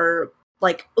and more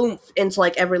like oomph into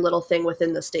like every little thing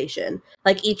within the station.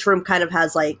 Like each room kind of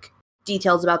has like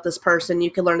details about this person.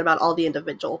 You can learn about all the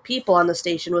individual people on the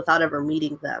station without ever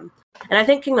meeting them. And I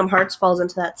think Kingdom Hearts falls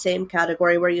into that same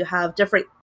category where you have different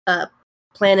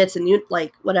planets and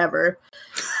like whatever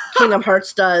Kingdom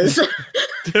Hearts does.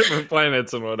 Different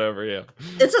planets and whatever, yeah.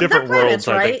 It's different planets,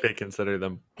 worlds, right? I think they consider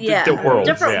them. Yeah, worlds,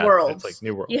 different worlds. It's like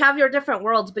new worlds. You have your different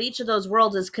worlds, but each of those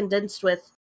worlds is condensed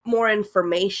with more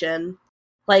information,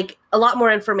 like a lot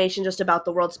more information just about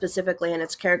the world specifically and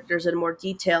its characters in more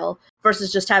detail,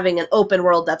 versus just having an open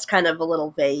world that's kind of a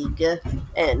little vague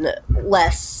and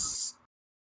less,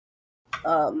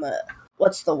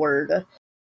 what's the word?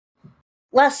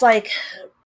 Less like,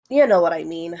 you know what I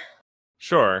mean.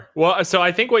 Sure. Well, so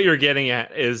I think what you're getting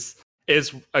at is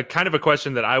a kind of a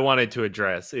question that I wanted to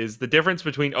address, is the difference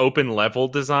between open level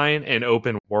design and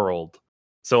open world.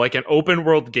 So like an open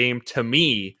world game, to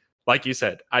me, like you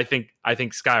said, I think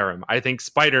Skyrim, I think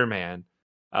Spider-Man,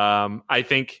 I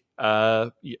think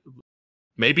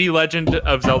maybe Legend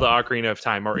of Zelda Ocarina of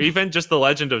Time, or even just The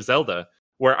Legend of Zelda,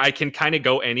 where I can kind of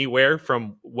go anywhere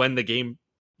from when the game,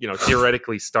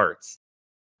 theoretically starts.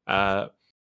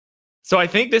 So I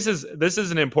think this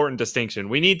is an important distinction.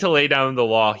 We need to lay down the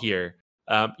law here.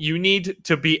 You need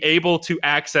to be able to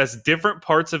access different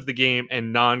parts of the game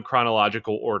in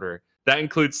non-chronological order. That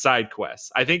includes side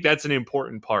quests. I think that's an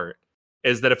important part,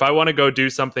 is that if I want to go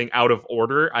do something out of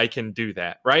order, I can do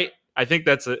that, right? I think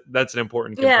that's an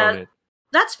important component. Yeah,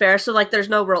 that's fair. So like there's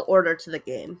no real order to the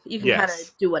game. You can kind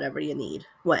of do whatever you need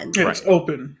when. Yeah, it's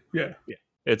open. Yeah.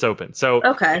 It's open. So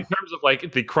okay. In terms of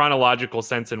like the chronological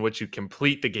sense in which you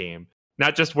complete the game,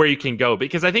 not just where you can go,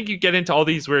 because I think you get into all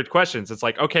these weird questions. It's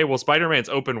like, okay, well, Spider-Man's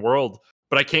open world,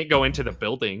 but I can't go into the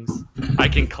buildings. I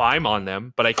can climb on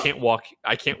them, but I can't walk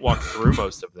through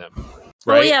most of them.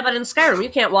 Right? Well, yeah, but in Skyrim you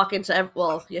can't walk into.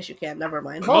 Well, yes, you can. Never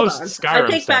mind. Hold on. Skyrim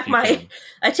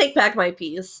I take back my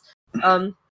piece.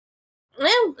 Do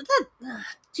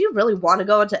you really want to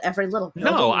go into every little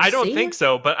building? No, I don't think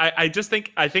so. But I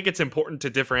think it's important to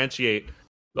differentiate.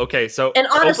 Okay, so and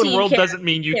honestly, open world doesn't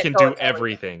mean you can do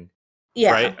everything.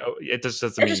 Yeah, right. It just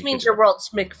doesn't. It just means your world's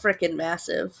frickin'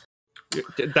 massive.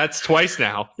 That's twice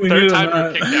now. Third time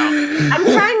you're kicked out. I'm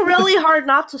trying really hard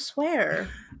not to swear.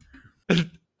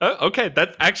 Okay,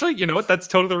 that's actually, you know what? That's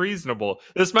totally reasonable.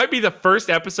 This might be the first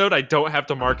episode I don't have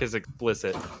to mark as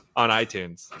explicit on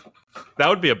iTunes. That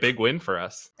would be a big win for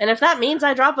us. And if that means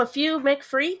I drop a few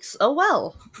McFreaks, oh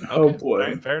well. Okay. Oh boy.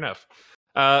 Right, fair enough.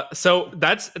 So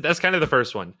that's kind of the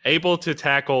first one. Able to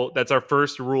tackle, that's our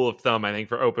first rule of thumb, I think,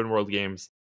 for open world games.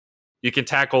 You can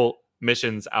tackle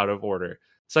missions out of order.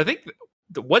 So I think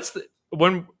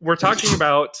when we're talking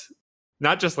about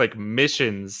not just like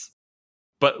missions,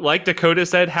 but like Dakota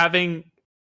said, having,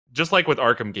 just like with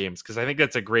Arkham games, because I think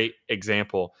that's a great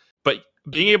example, but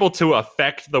being able to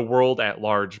affect the world at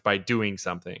large by doing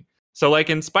something. So like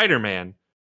in Spider-Man,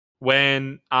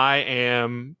 when I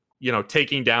am,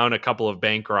 taking down a couple of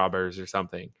bank robbers or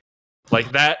something,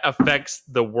 like that affects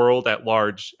the world at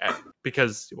large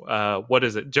because, what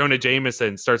is it? Jonah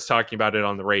Jameson starts talking about it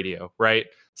on the radio, right?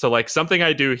 So like something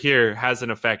I do here has an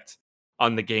effect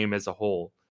on the game as a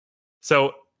whole.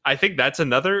 So I think that's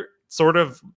another sort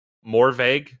of more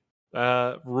vague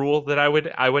rule that I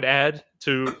would add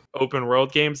to open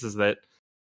world games is that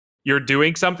you're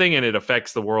doing something and it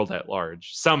affects the world at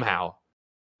large somehow.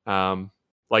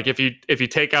 Like if you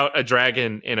take out a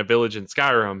dragon in a village in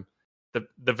Skyrim,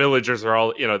 the villagers are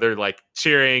all, they're like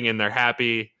cheering and they're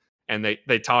happy and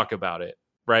they talk about it,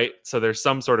 right? So there's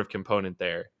some sort of component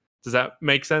there. Does that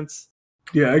make sense?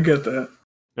 Yeah, I get that.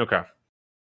 Okay.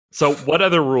 So what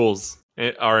other rules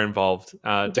are involved?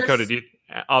 Dakota, do you,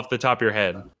 off the top of your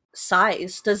head?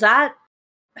 Size. Does that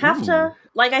have to,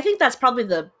 like, I think that's probably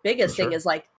the biggest Sure. thing is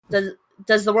like,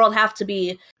 does the world have to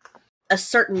be a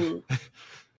certain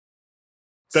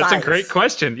That's size? a great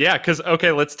question. Yeah, because,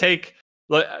 okay,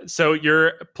 so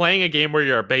you're playing a game where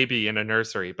you're a baby in a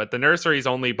nursery, but the nursery is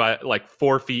only by like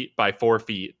 4 feet by 4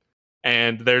 feet.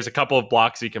 And there's a couple of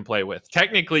blocks you can play with.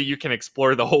 Technically, you can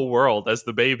explore the whole world as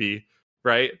the baby,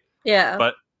 right? Yeah.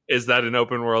 But is that an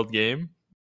open world game?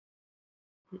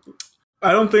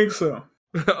 I don't think so.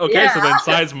 Okay, so then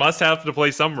size must have to play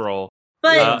some role.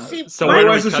 But see, so where do we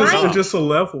otherwise it's cut it off? just a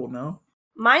level, no?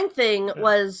 mine thing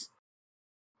was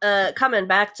coming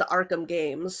back to Arkham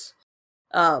games.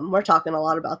 We're talking a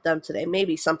lot about them today.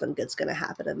 Maybe something good's gonna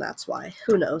happen, and that's why.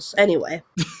 Who knows? Anyway,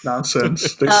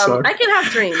 Nonsense. They suck. I can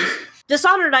have dreams.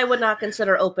 Dishonored, I would not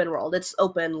consider open world. It's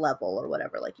open level or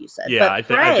whatever, like you said. Yeah, but I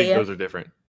Prey think those are different.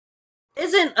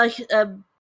 Isn't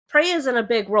Prey isn't a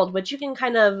big world, but you can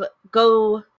kind of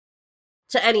go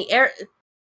to any area.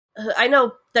 I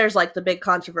know there's like the big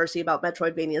controversy about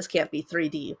Metroidvanias can't be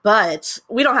 3D, but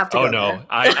we don't have to. Oh go no,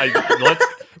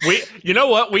 there. You know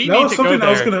what? We That need was to go something there.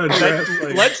 I was going to address.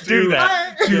 Like, Let's do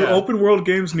that. Do Yeah. open world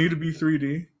games need to be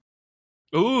 3D?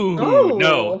 Ooh,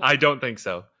 no, Ooh. I don't think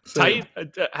so. So,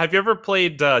 Have you ever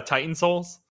played Titan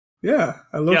Souls? yeah,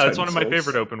 I love. Yeah, that's Titan one of my Souls.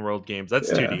 favorite open world games.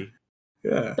 That's Yeah. 2D.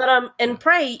 Yeah, But in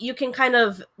Prey, you can kind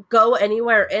of go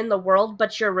anywhere in the world,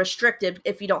 but you're restricted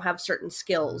if you don't have certain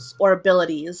skills or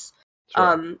abilities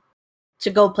Sure. to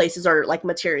go places or like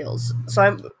materials.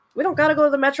 So we don't gotta go to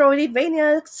the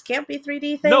Metroidvania. It can't be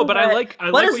 3D thing. No, but I like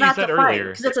what what does you that said define? earlier.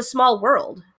 Because it's a small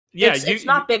world. Yeah, it's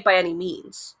not big by any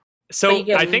means. So but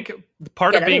you I can think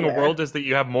part of get being a anywhere. world is that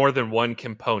you have more than one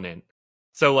component.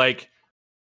 So like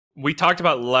we talked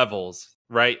about levels,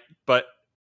 right? But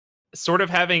sort of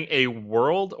having a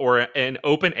world or an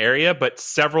open area, but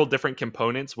several different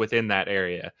components within that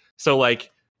area. So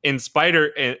like in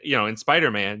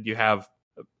Spider-Man, you have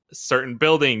certain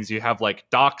buildings, you have like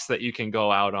docks that you can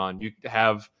go out on. You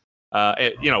have,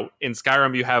 in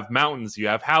Skyrim, you have mountains, you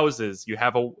have houses, you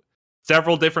have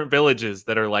several different villages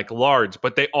that are like large,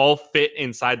 but they all fit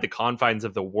inside the confines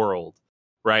of the world,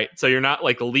 right? So you're not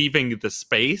like leaving the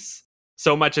space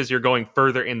so much as you're going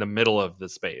further in the middle of the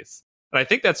space. And I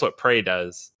think that's what Prey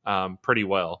does pretty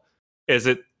well.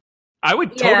 I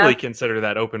would totally consider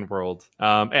that open world.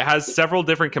 It has several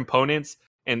different components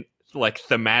and like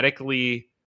thematically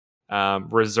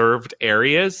reserved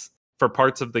areas for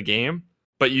parts of the game,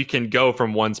 but you can go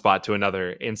from one spot to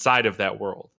another inside of that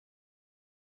world.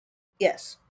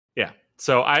 Yes. Yeah.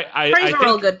 So I Prey's a think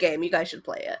real good game. You guys should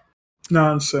play it.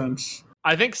 nonsense.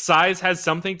 I think size has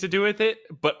something to do with it,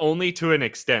 but only to an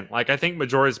extent. Like I think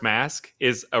Majora's Mask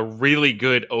is a really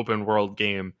good open world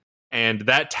game, and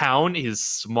that town is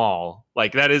small.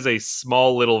 Like that is a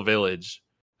small little village.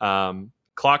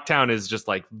 Clocktown is just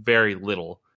like very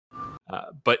little.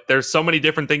 But there's so many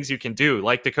different things you can do.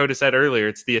 Like Dakota said earlier,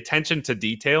 it's the attention to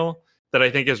detail that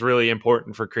I think is really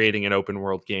important for creating an open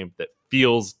world game that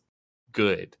feels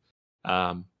good.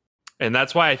 And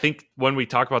that's why I think when we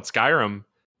talk about Skyrim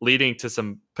leading to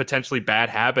some potentially bad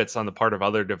habits on the part of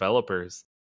other developers,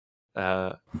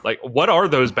 like what are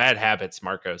those bad habits,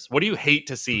 Marcos? What do you hate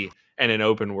to see in an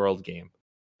open world game?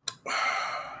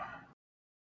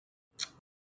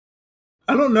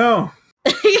 I don't know.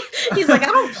 He's like, I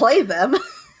don't play them.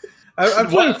 I've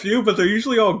played a few, but they're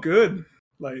usually all good.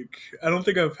 Like, I don't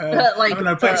think I've had.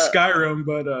 I played Skyrim,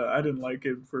 but I didn't like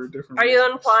it for different. Are you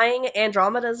reasons. implying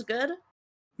Andromeda's good?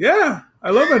 Yeah,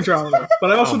 I love Andromeda,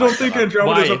 but I also don't think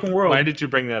Andromeda's open world. Why did you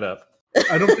bring that up?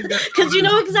 I don't think that Because you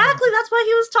know exactly that's what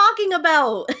he was talking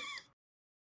about.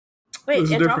 Wait,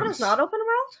 There's a Andromeda's difference. not open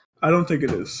world? I don't think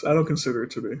it is. I don't consider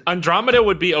it to be. Andromeda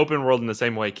would be open world in the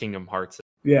same way Kingdom Hearts is.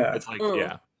 Yeah, It's like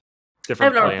I've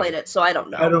different. never plan. played it, so I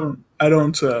don't know. I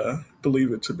don't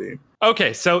believe it to be.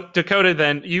 Okay, so Dakota,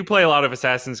 then you play a lot of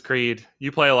Assassin's Creed.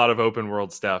 You play a lot of open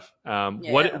world stuff.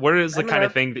 What is the kind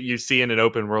of thing that you see in an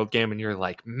open world game, and you're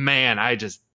like, man, I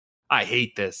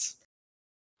hate this.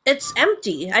 It's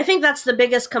empty. I think that's the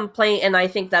biggest complaint, and I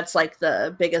think that's like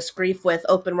the biggest grief with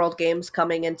open world games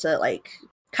coming into like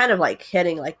kind of like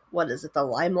hitting like what is it, the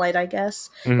limelight, I guess,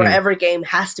 where every game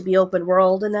has to be open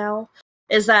world now.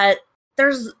 Is that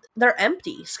they're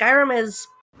empty. Skyrim is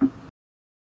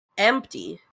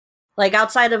empty. Like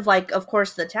outside of like, of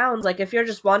course, the towns. Like if you're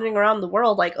just wandering around the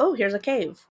world, like, oh, here's a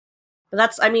cave. But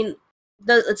that's, I mean,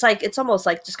 it's like it's almost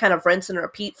like just kind of rinse and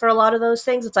repeat for a lot of those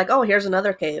things. It's like, oh, here's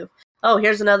another cave. Oh,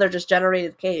 here's another just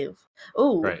generated cave.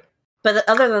 Ooh. Right. But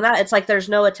other than that, it's like there's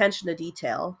no attention to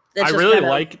detail. It's I just really kind of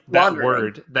like that wandering.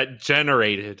 word, that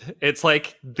generated. It's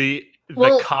like the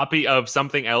Well- copy of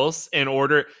something else in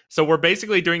order. So we're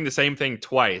basically doing the same thing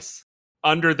twice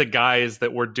under the guise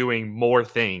that we're doing more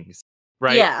things.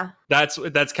 Right. Yeah. That's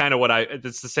kind of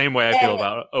it's the same way I feel And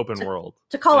about open world.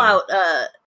 To call Yeah. out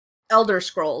Elder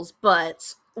Scrolls,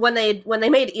 but when they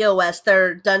made EOS,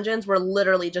 their dungeons were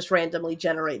literally just randomly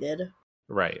generated.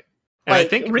 Right. And Like I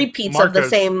think repeats of the Marcos-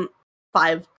 same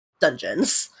 5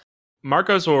 dungeons.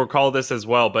 Marcos will recall this as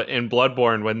well, but in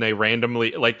Bloodborne, when they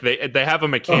randomly, like they have a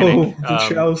mechanic. Oh,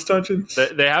 the Chalice Dungeons.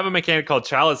 They have a mechanic called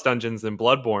Chalice Dungeons in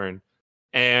Bloodborne,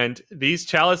 and these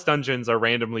Chalice Dungeons are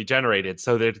randomly generated,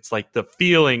 so that it's like the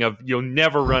feeling of you'll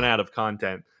never run out of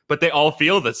content. But they all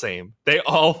feel the same. They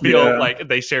all feel like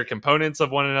they share components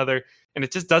of one another, and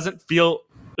it just doesn't feel.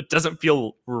 It doesn't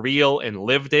feel real and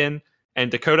lived in. And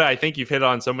Dakota, I think you've hit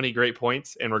on so many great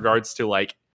points in regards to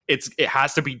like it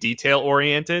has to be detail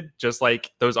oriented, just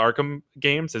like those Arkham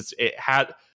games.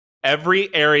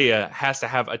 Every area has to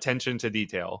have attention to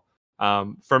detail.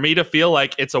 For me to feel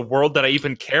like it's a world that I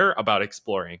even care about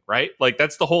exploring, right? Like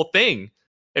that's the whole thing.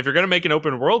 If you're gonna make an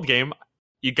open world game,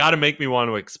 you got to make me want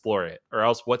to explore it, or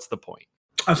else what's the point?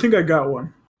 I think I got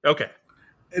one. Okay.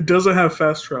 It doesn't have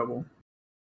fast travel.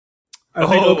 I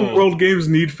think open world games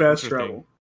need fast travel.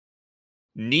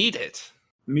 Need it.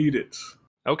 Need it.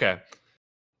 Okay.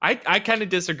 I kind of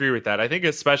disagree with that. I think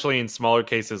especially in smaller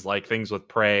cases like things with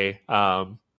Prey,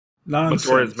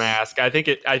 Majora's Mask, I think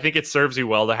it serves you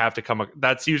well to have to come.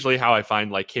 That's usually how I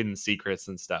find like hidden secrets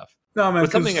and stuff. No man,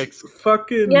 something like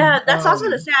fucking that's what I was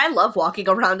gonna say. I love walking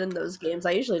around in those games.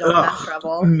 I usually don't fast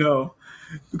travel. No,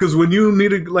 because when you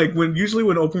need to usually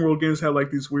when open world games have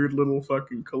like these weird little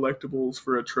fucking collectibles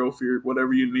for a trophy or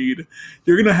whatever you need,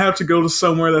 you're gonna have to go to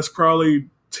somewhere that's probably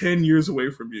 10 years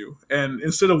away from you, and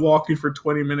instead of walking for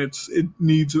 20 minutes,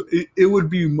 it would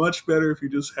be much better if you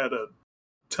just had a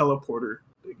teleporter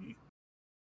thingy.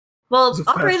 Well,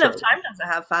 Ocarina of Time doesn't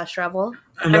have fast travel,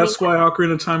 and that's why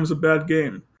Ocarina of Time is a bad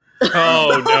game.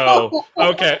 Oh no.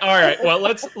 Okay. All right. Well,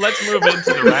 let's move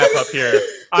into the wrap up here.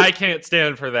 I can't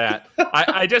stand for that.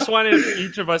 I just wanted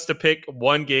each of us to pick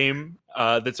one game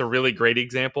that's a really great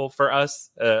example for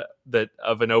us that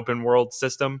of an open world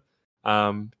system.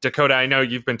 Dakota, I know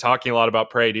you've been talking a lot about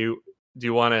Prey. Do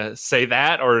you want to say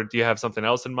that, or do you have something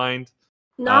else in mind?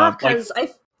 No, because I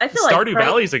feel like Stardew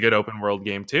Valley is a good open world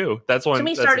game too. That's one. To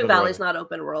me, Stardew Valley's not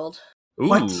open world. Ooh,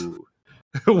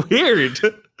 what? Weird.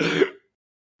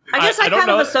 I guess I kind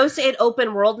of associate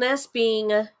open worldness being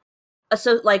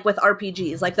like with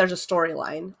RPGs. Like there's a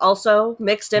storyline also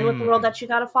mixed in with the world that you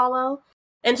got to follow.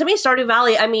 And to me, Stardew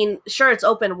Valley, I mean, sure, it's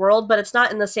open world, but it's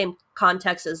not in the same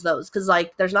context as those because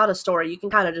like there's not a story. You can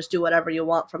kind of just do whatever you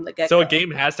want from the get-go. So a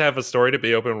game has to have a story to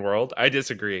be open world? I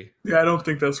disagree. Yeah, I don't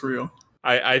think that's real.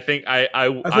 I think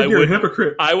you're a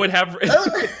hypocrite. I would have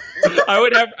I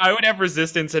would have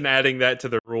resistance in adding that to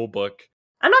the rule book.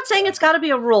 I'm not saying it's got to be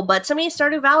a rule, but to me,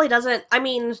 Stardew Valley doesn't. I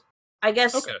mean, I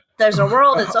guess there's a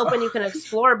world, it's open, you can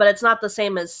explore, but it's not the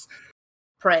same as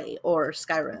Prey or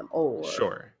Skyrim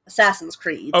or Assassin's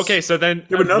Creed. Okay, so then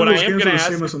but none of those games are the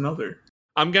same as another.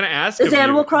 I'm going to ask: is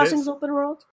Animal Crossing's open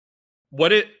world?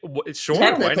 Sure,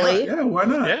 technically, why not? Yeah, why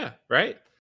not? Yeah, right.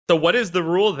 So what is the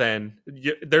rule then?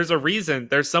 There's a reason.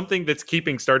 There's something that's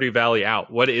keeping Stardew Valley out.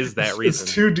 What is that reason?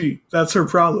 It's too deep. That's her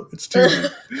problem. It's too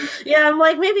deep. Yeah, I'm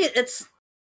like, maybe it's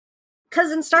because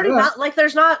in Stardew Valley, like,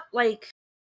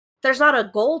 there's not a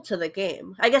goal to the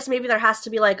game. I guess maybe there has to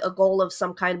be like a goal of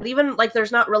some kind, but even like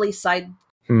there's not really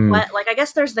like I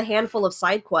guess there's the handful of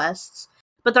side quests,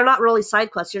 but they're not really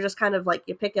side quests. You're just kind of like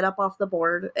you pick it up off the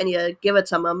board and you give it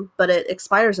to them, but it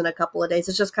expires in a couple of days.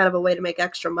 It's just kind of a way to make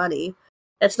extra money.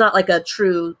 It's not like a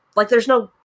true, like there's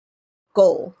no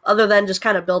goal other than just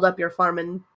kind of build up your farm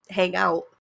and hang out.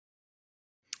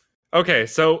 Okay,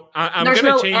 so there's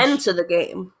no end to the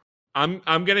game. I'm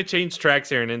gonna change tracks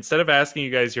here, and instead of asking you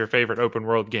guys your favorite open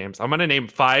world games, I'm gonna name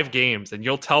 5 games, and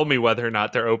you'll tell me whether or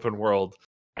not they're open world,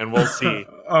 and we'll see,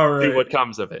 see what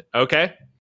comes of it. Okay?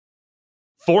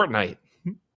 Fortnite.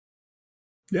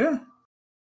 Yeah.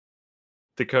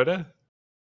 Dakota?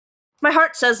 My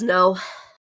heart says no.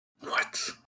 What?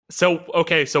 So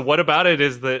what about it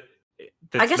is that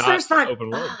I guess there's not open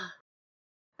world?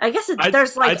 I guess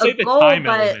there's like I'd say a the goal, time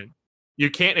but element. You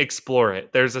can't explore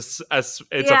it. There's a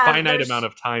finite amount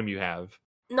of time you have.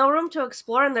 no room to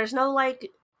explore, and there's no like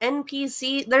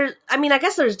NPC. I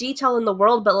guess there's detail in the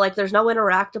world, but like there's no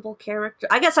interactable character.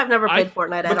 I guess I've never played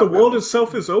Fortnite. But the world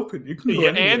itself is open. You can go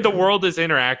anywhere. And the world is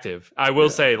interactive. I will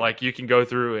say, like, you can go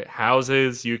through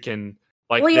houses. You can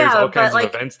there's all kinds of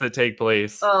events that take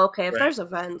place. Oh, okay. If there's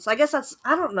events, I guess that's.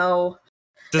 I don't know.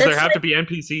 Does there have to be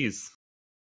NPCs?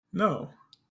 No.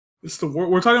 It's the world.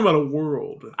 We're talking about a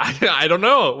world. I don't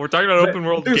know. We're talking about open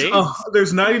world games.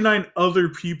 There's 99 other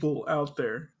people out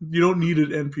there. You don't need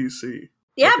an NPC.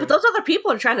 Yeah, but those other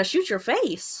people are trying to shoot your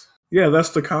face. Yeah, that's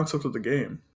the concept of the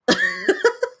game. All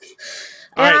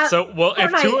right, so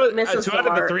if two out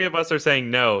of the three of us are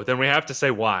saying no, then we have to say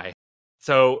why.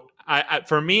 So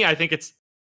for me, I think it's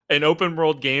an open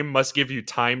world game must give you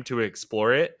time to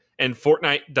explore it, and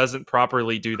Fortnite doesn't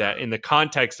properly do that in the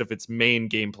context of its main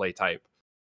gameplay type.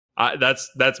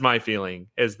 That's my feeling,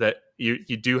 is that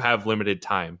you do have limited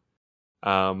time.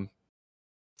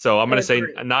 So I'm going to say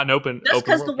not an open. Just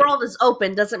because the world is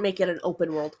open doesn't make it an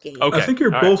open world game. Okay, I think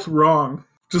you're both wrong.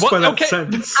 Just by that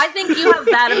sentence. I think you have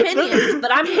bad opinions,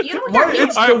 but you don't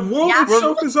have the world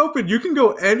itself is open. You can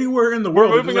go anywhere in the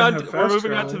world. We're moving on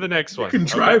to the next one. You can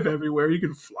drive everywhere. You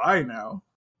can fly now.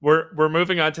 We're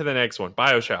moving on to the next one.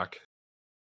 BioShock.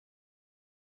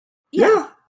 Yeah.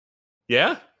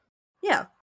 Yeah? Yeah.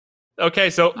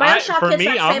 Okay, so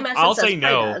BioShock I'll say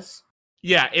no.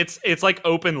 Yeah, it's like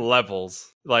open levels.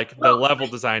 Like the level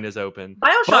design is open.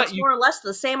 BioShock's more or less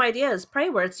the same idea as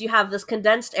Prey, where you have this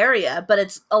condensed area, but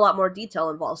it's a lot more detail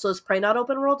involved. So is Prey not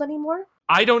open world anymore?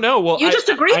 I don't know. Well, you just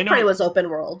agreed Prey was open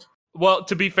world. Well,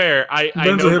 to be fair, I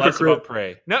know less about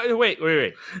Prey. No, wait.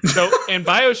 So in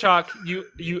BioShock,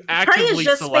 you actively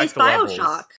select the levels.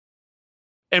 BioShock.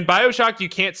 In BioShock, you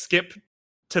can't skip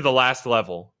to the last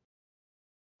level.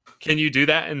 Can you do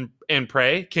that in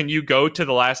Prey? Can you go to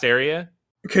the last area?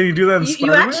 Can you do that in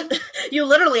Spider-Man? You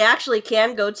literally actually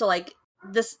can go to like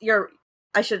this. Your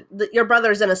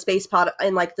brother's in a space pod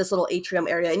in like this little atrium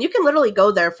area, and you can literally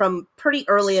go there from pretty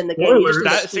early in the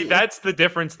game. That's the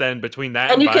difference then between that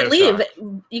and you BioShock. can leave.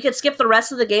 You can skip the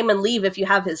rest of the game and leave if you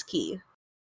have his key.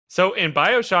 So in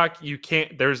BioShock, you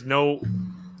can't. There's no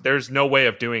way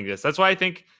of doing this. That's why I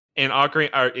think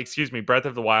Breath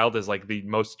of the Wild is like the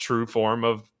most true form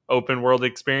of open world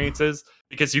experiences,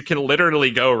 because you can literally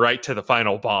go right to the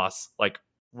final boss, like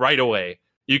right away.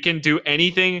 You can do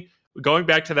anything. Going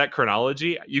back to that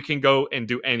chronology, you can go and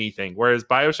do anything. Whereas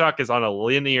BioShock is on a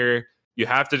linear, you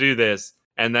have to do this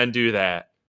and then do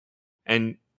that.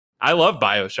 And I love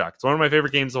BioShock. It's one of my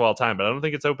favorite games of all time, but I don't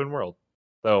think it's open world.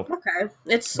 So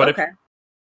okay.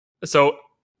 So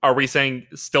are we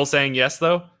still saying yes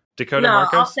though? Dakota, no,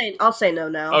 Marcos? I'll say no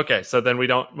now. Okay, so then we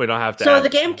don't have to. So the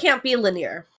game can't be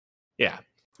linear. Yeah.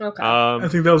 Okay. I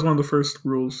think that was one of the first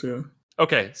rules. Yeah.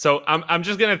 Okay, so I'm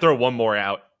just gonna throw one more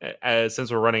out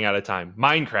since we're running out of time.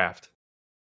 Minecraft.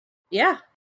 Yeah.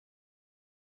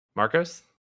 Marcos?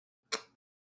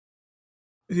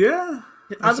 Yeah.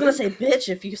 I was gonna say bitch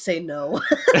if you say no.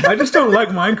 I just don't like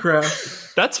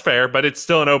Minecraft. That's fair, but it's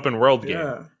still an open world game.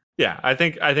 Yeah. Yeah, I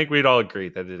think we'd all agree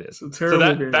that it is. It's a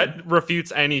terrible game. That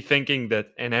refutes any thinking that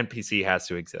an NPC has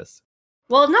to exist.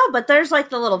 Well, no, but there's like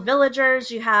the little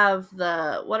villagers. You have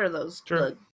what are those?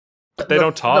 Sure. They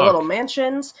don't talk. The little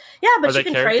mansions. Yeah, but you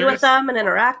can trade with them and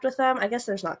interact with them. I guess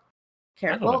there's not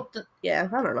characters. Well, I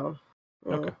don't know.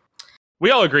 Okay.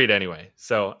 We all agreed anyway.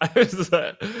 So I think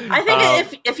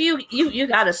if you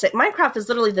gotta say, Minecraft is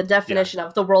literally the definition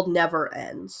of the world never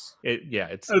ends.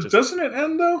 Doesn't it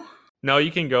end though? No,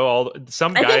 you can go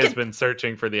some guy has been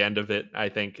searching for the end of it, I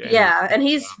think. And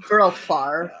he's real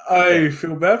far. I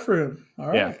feel bad for him. All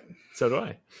right. Yeah, so do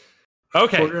I.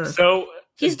 Okay, so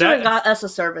he's doing us a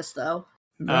service though.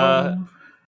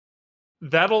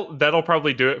 That'll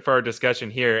probably do it for our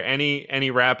discussion here. Any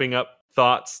wrapping up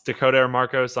thoughts, Dakota or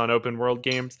Marcos, on open world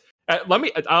games?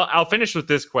 I'll finish with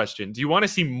this question. Do you want to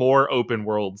see more open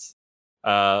worlds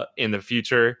in the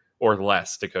future or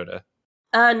less, Dakota?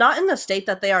 Not in the state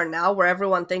that they are now, where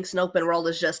everyone thinks an open world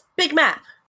is just big map.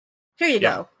 Here you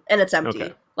go, and it's empty.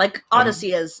 Okay. Like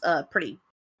Odyssey is pretty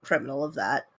criminal of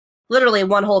that. Literally,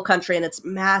 one whole country, and it's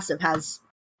massive, has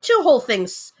 2 whole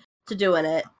things to do in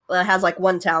it. It has like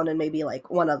 1 town and maybe like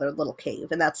 1 other little cave,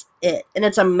 and that's it. And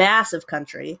it's a massive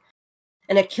country,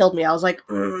 and it killed me. I was like,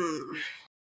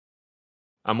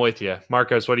 I'm with you,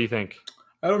 Marcos. What do you think?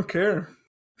 I don't care.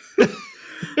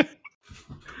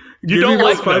 You don't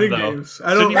like fighting games.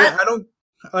 I don't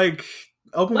like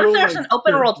open world. What if there's an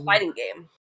open world fighting game?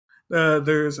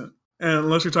 There isn't, and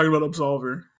unless you're talking about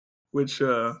Absolver, which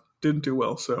didn't do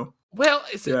well. So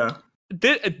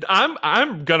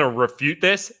I'm gonna refute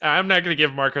this. I'm not gonna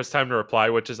give Marcos time to reply,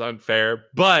 which is unfair.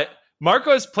 But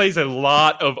Marcos plays a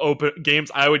lot of open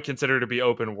games I would consider to be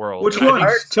open world. Which I ones?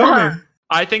 think, Tell me.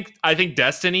 I think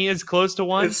Destiny is close to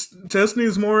one. Destiny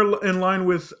is more in line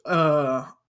with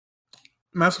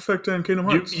Mass Effect and Kingdom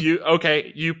Hearts.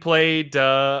 You played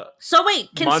So wait,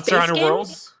 can Monster space Hunter games?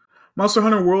 World? Monster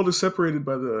Hunter World is separated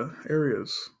by the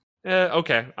areas.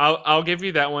 Okay, I'll give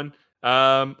you that one.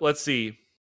 Let's see.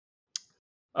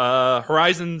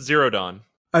 Horizon Zero Dawn.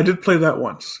 I did play that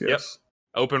once. Yes.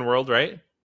 Yep. Open world, right?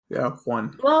 Yeah,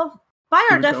 one. Well, by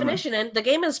our Keep it definition, and the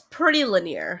game is pretty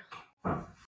linear.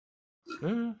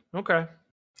 Okay.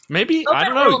 Maybe Open I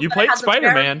don't know. world, You but it played has a very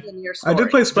Spider-Man. linear I did story.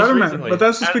 play Spider-Man, recently. but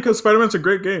that's just because Spider-Man's a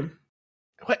great game.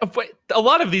 Wait, a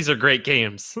lot of these are great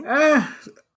games. Not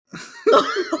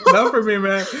for me,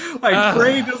 man. Like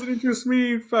Prey doesn't interest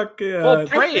me. Fuck yeah. Well,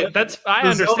 Prey, I The Zelda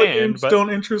understand, games but don't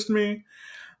interest me.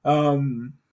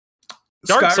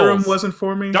 Dark Skyrim Souls. wasn't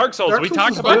for me. Dark Souls. We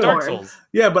talked is about good. Dark Souls.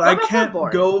 Yeah, but What I about can't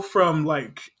Bloodborne? go from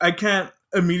I can't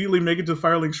immediately make it to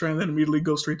Firelink Strand and then immediately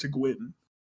go straight to Gwyn.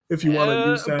 If you want to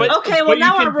use that. but- Okay, well but you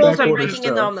now our can rules are backorder breaking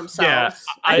in stuff. on themselves. Yeah,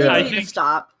 I I think we need think- to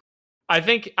stop. I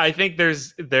think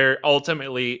there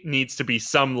ultimately needs to be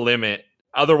some limit.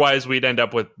 Otherwise, we'd end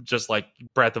up with just like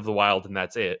Breath of the Wild, and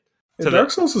that's it. Yeah, So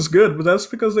Dark Souls is good, but that's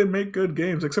because they make good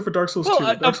games, except for Dark Souls 2. Well,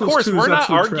 Dark of Souls course, 2 is we're not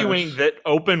absolute arguing trash. that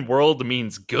open world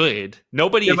means good.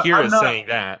 Nobody Yeah, but here I'm is not- saying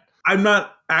that. I'm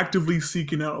not actively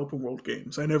seeking out open world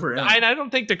games. I never am. And I don't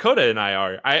think Dakota and I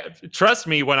are. Trust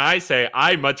me when I say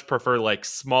I much prefer like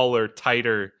smaller,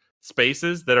 tighter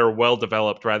spaces that are well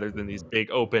developed rather than these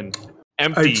big open,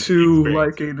 empty. I too like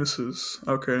experiences. anuses.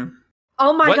 Okay.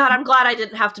 Oh my What? god, I'm glad I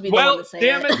didn't have to be the Well, one to say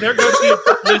damn it. it! There goes the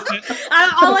explicit,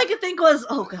 All I could think was,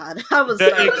 oh god, I was the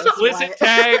sorry, that's explicit why.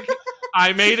 tag.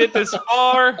 I made it this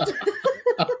far.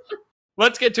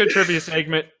 Let's get to a trivia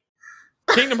segment.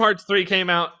 Kingdom Hearts 3 came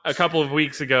out a couple of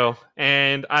weeks ago,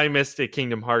 and I missed a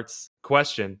Kingdom Hearts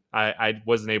question. I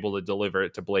wasn't able to deliver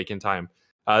it to Blake in time.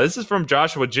 This is from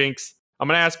Joshua Jinx. I'm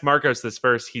going to ask Marcos this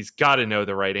first. He's got to know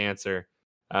the right answer.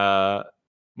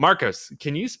 Marcos,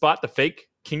 can you spot the fake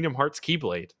Kingdom Hearts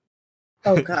Keyblade?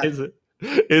 Oh god.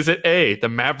 Is it A, the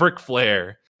Maverick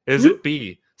Flare? Is it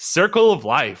B, Circle of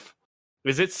Life?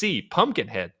 Is it C,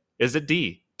 Pumpkinhead? Is it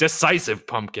D, Decisive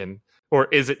Pumpkin? Or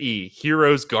is it E,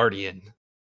 Hero's Guardian?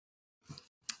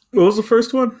 What was the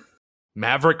first one?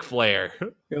 Maverick Flare.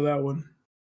 Yeah, that one.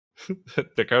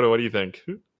 Dakota, what do you think?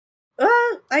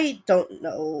 I don't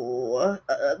know.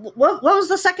 What was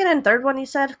the second and third one you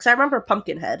said? Because I remember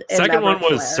Pumpkinhead. And Second one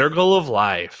Maverick was Flare. Circle of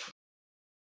Life.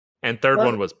 And third What?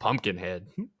 one was Pumpkinhead.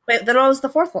 Wait, then what was the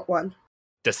fourth one?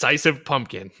 Decisive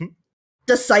Pumpkin.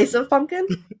 Decisive Pumpkin?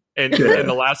 And, Yeah. and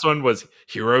the last one was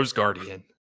Hero's Guardian.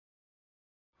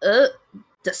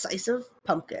 Decisive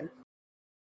Pumpkin.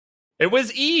 It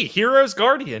was E, Hero's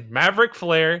Guardian. Maverick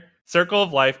Flare, Circle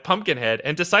of Life, Pumpkinhead,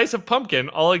 and Decisive Pumpkin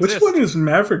all exist. Which one is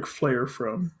Maverick Flare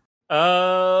from?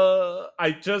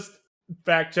 I just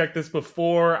fact checked this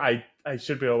before. I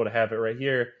should be able to have it right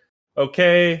here.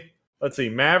 Okay, let's see.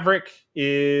 Maverick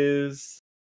is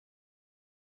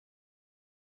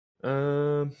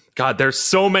God, there's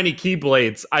so many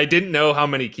Keyblades. I didn't know how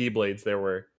many Keyblades there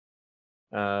were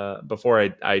before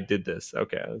I did this.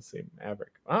 Okay, let's see.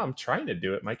 Maverick. Oh, I'm trying to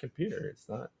do it. My computer, it's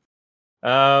not.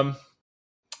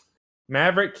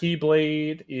 Maverick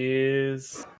Keyblade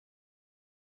is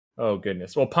oh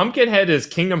goodness. Well, Pumpkinhead is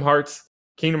Kingdom Hearts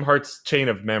Chain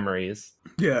of Memories.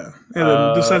 Yeah. And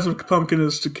then Decisive Pumpkin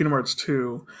is to Kingdom Hearts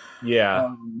 2.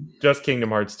 Yeah, just Kingdom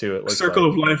Hearts 2. It looks Circle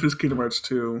like. of Life is Kingdom Hearts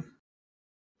 2.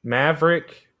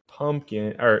 Maverick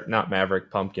Pumpkin, or not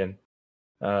Maverick Pumpkin.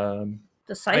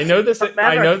 Decisive. I know this. I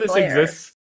Maverick know this Flare.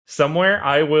 exists somewhere.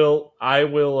 I will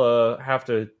have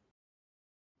to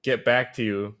get back to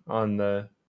you on the.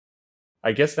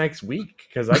 I guess next week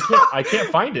because I can't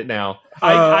find it now.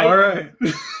 All right.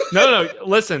 No.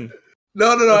 Listen.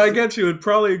 No. I get you. It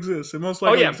probably exists. It most Oh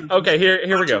likely yeah. exists. Okay.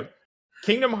 Here we go.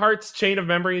 Kingdom Hearts Chain of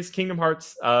Memories. Kingdom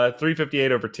Hearts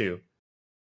 358/2.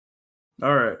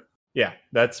 All right. Yeah,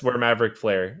 that's where Maverick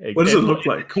Flare. What does it look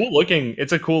like? Cool looking.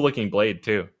 It's a cool looking blade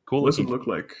too. Cool. What does it looking.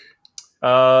 look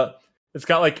like? It's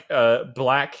got like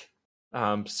black,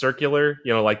 circular,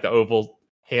 like the oval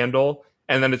handle,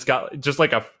 and then it's got just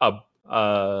like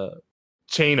a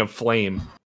chain of flame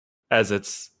as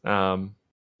its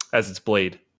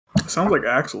blade. Sounds like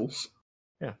axles.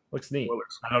 Yeah, looks neat.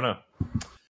 Spoilers. I don't know.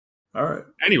 All right.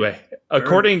 Anyway,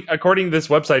 according to this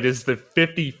website, is the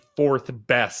 54th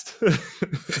best.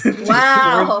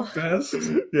 Wow. Best.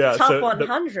 Yeah, Top so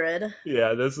 100.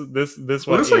 this What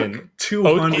one is in like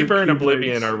 200 Oathkeeper and Keyblades?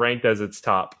 Oblivion are ranked as its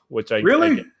top, which I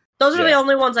Really? get. Those are the Yeah.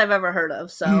 only ones I've ever heard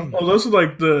of. So Well, those are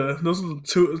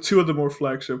the two of the more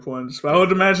flagship ones. But I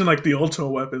would imagine like the Ultimate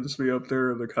Weapons be up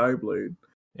there, or the Kai Blade.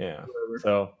 Yeah. Whatever.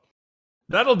 So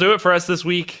that'll do it for us this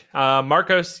week.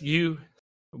 Marcos, you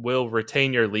will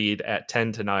retain your lead at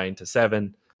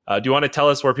 10-9-7. Do you want to tell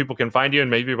us where people can find you and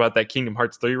maybe about that Kingdom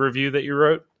Hearts 3 review that you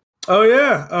wrote? Oh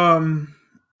yeah,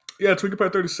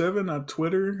 Twinkiepie37 on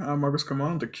Twitter. I'm Marcus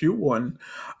Carmon, the cute one.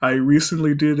 I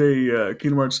recently did a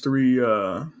Kingdom Hearts 3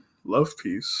 love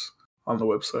piece on the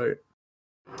website.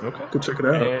 Okay. Go check it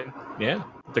out. And yeah,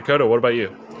 Dakota, what about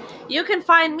you? you can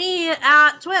find me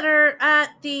at Twitter at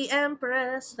the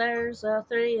Empress. There's a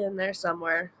 3 in there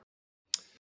somewhere.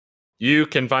 You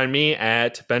can find me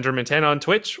at Benjamin10 on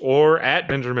Twitch or at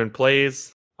Benjamin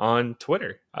Plays on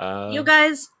Twitter. You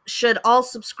guys should all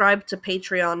subscribe to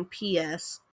Patreon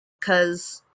PS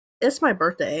because it's my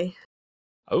birthday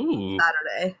Oh,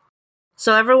 Saturday.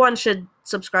 So everyone should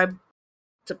subscribe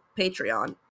to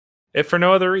Patreon. if for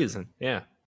no other reason. Yeah.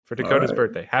 For Dakota's Alright.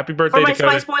 birthday. Happy For birthday, my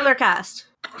Dakota. Spy Spoiler cast.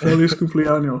 Feliz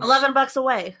cumpleaños. $11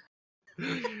 away.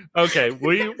 Okay,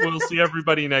 we will see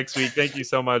everybody next week. Thank you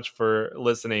so much for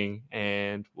listening,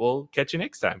 and we'll catch you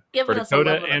next time. Give For us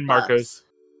Dakota $11. and Marcos,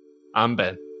 I'm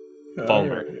Ben All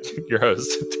Vollmer, right. your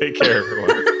host. Take care, everyone.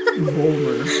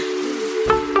 Vollmer.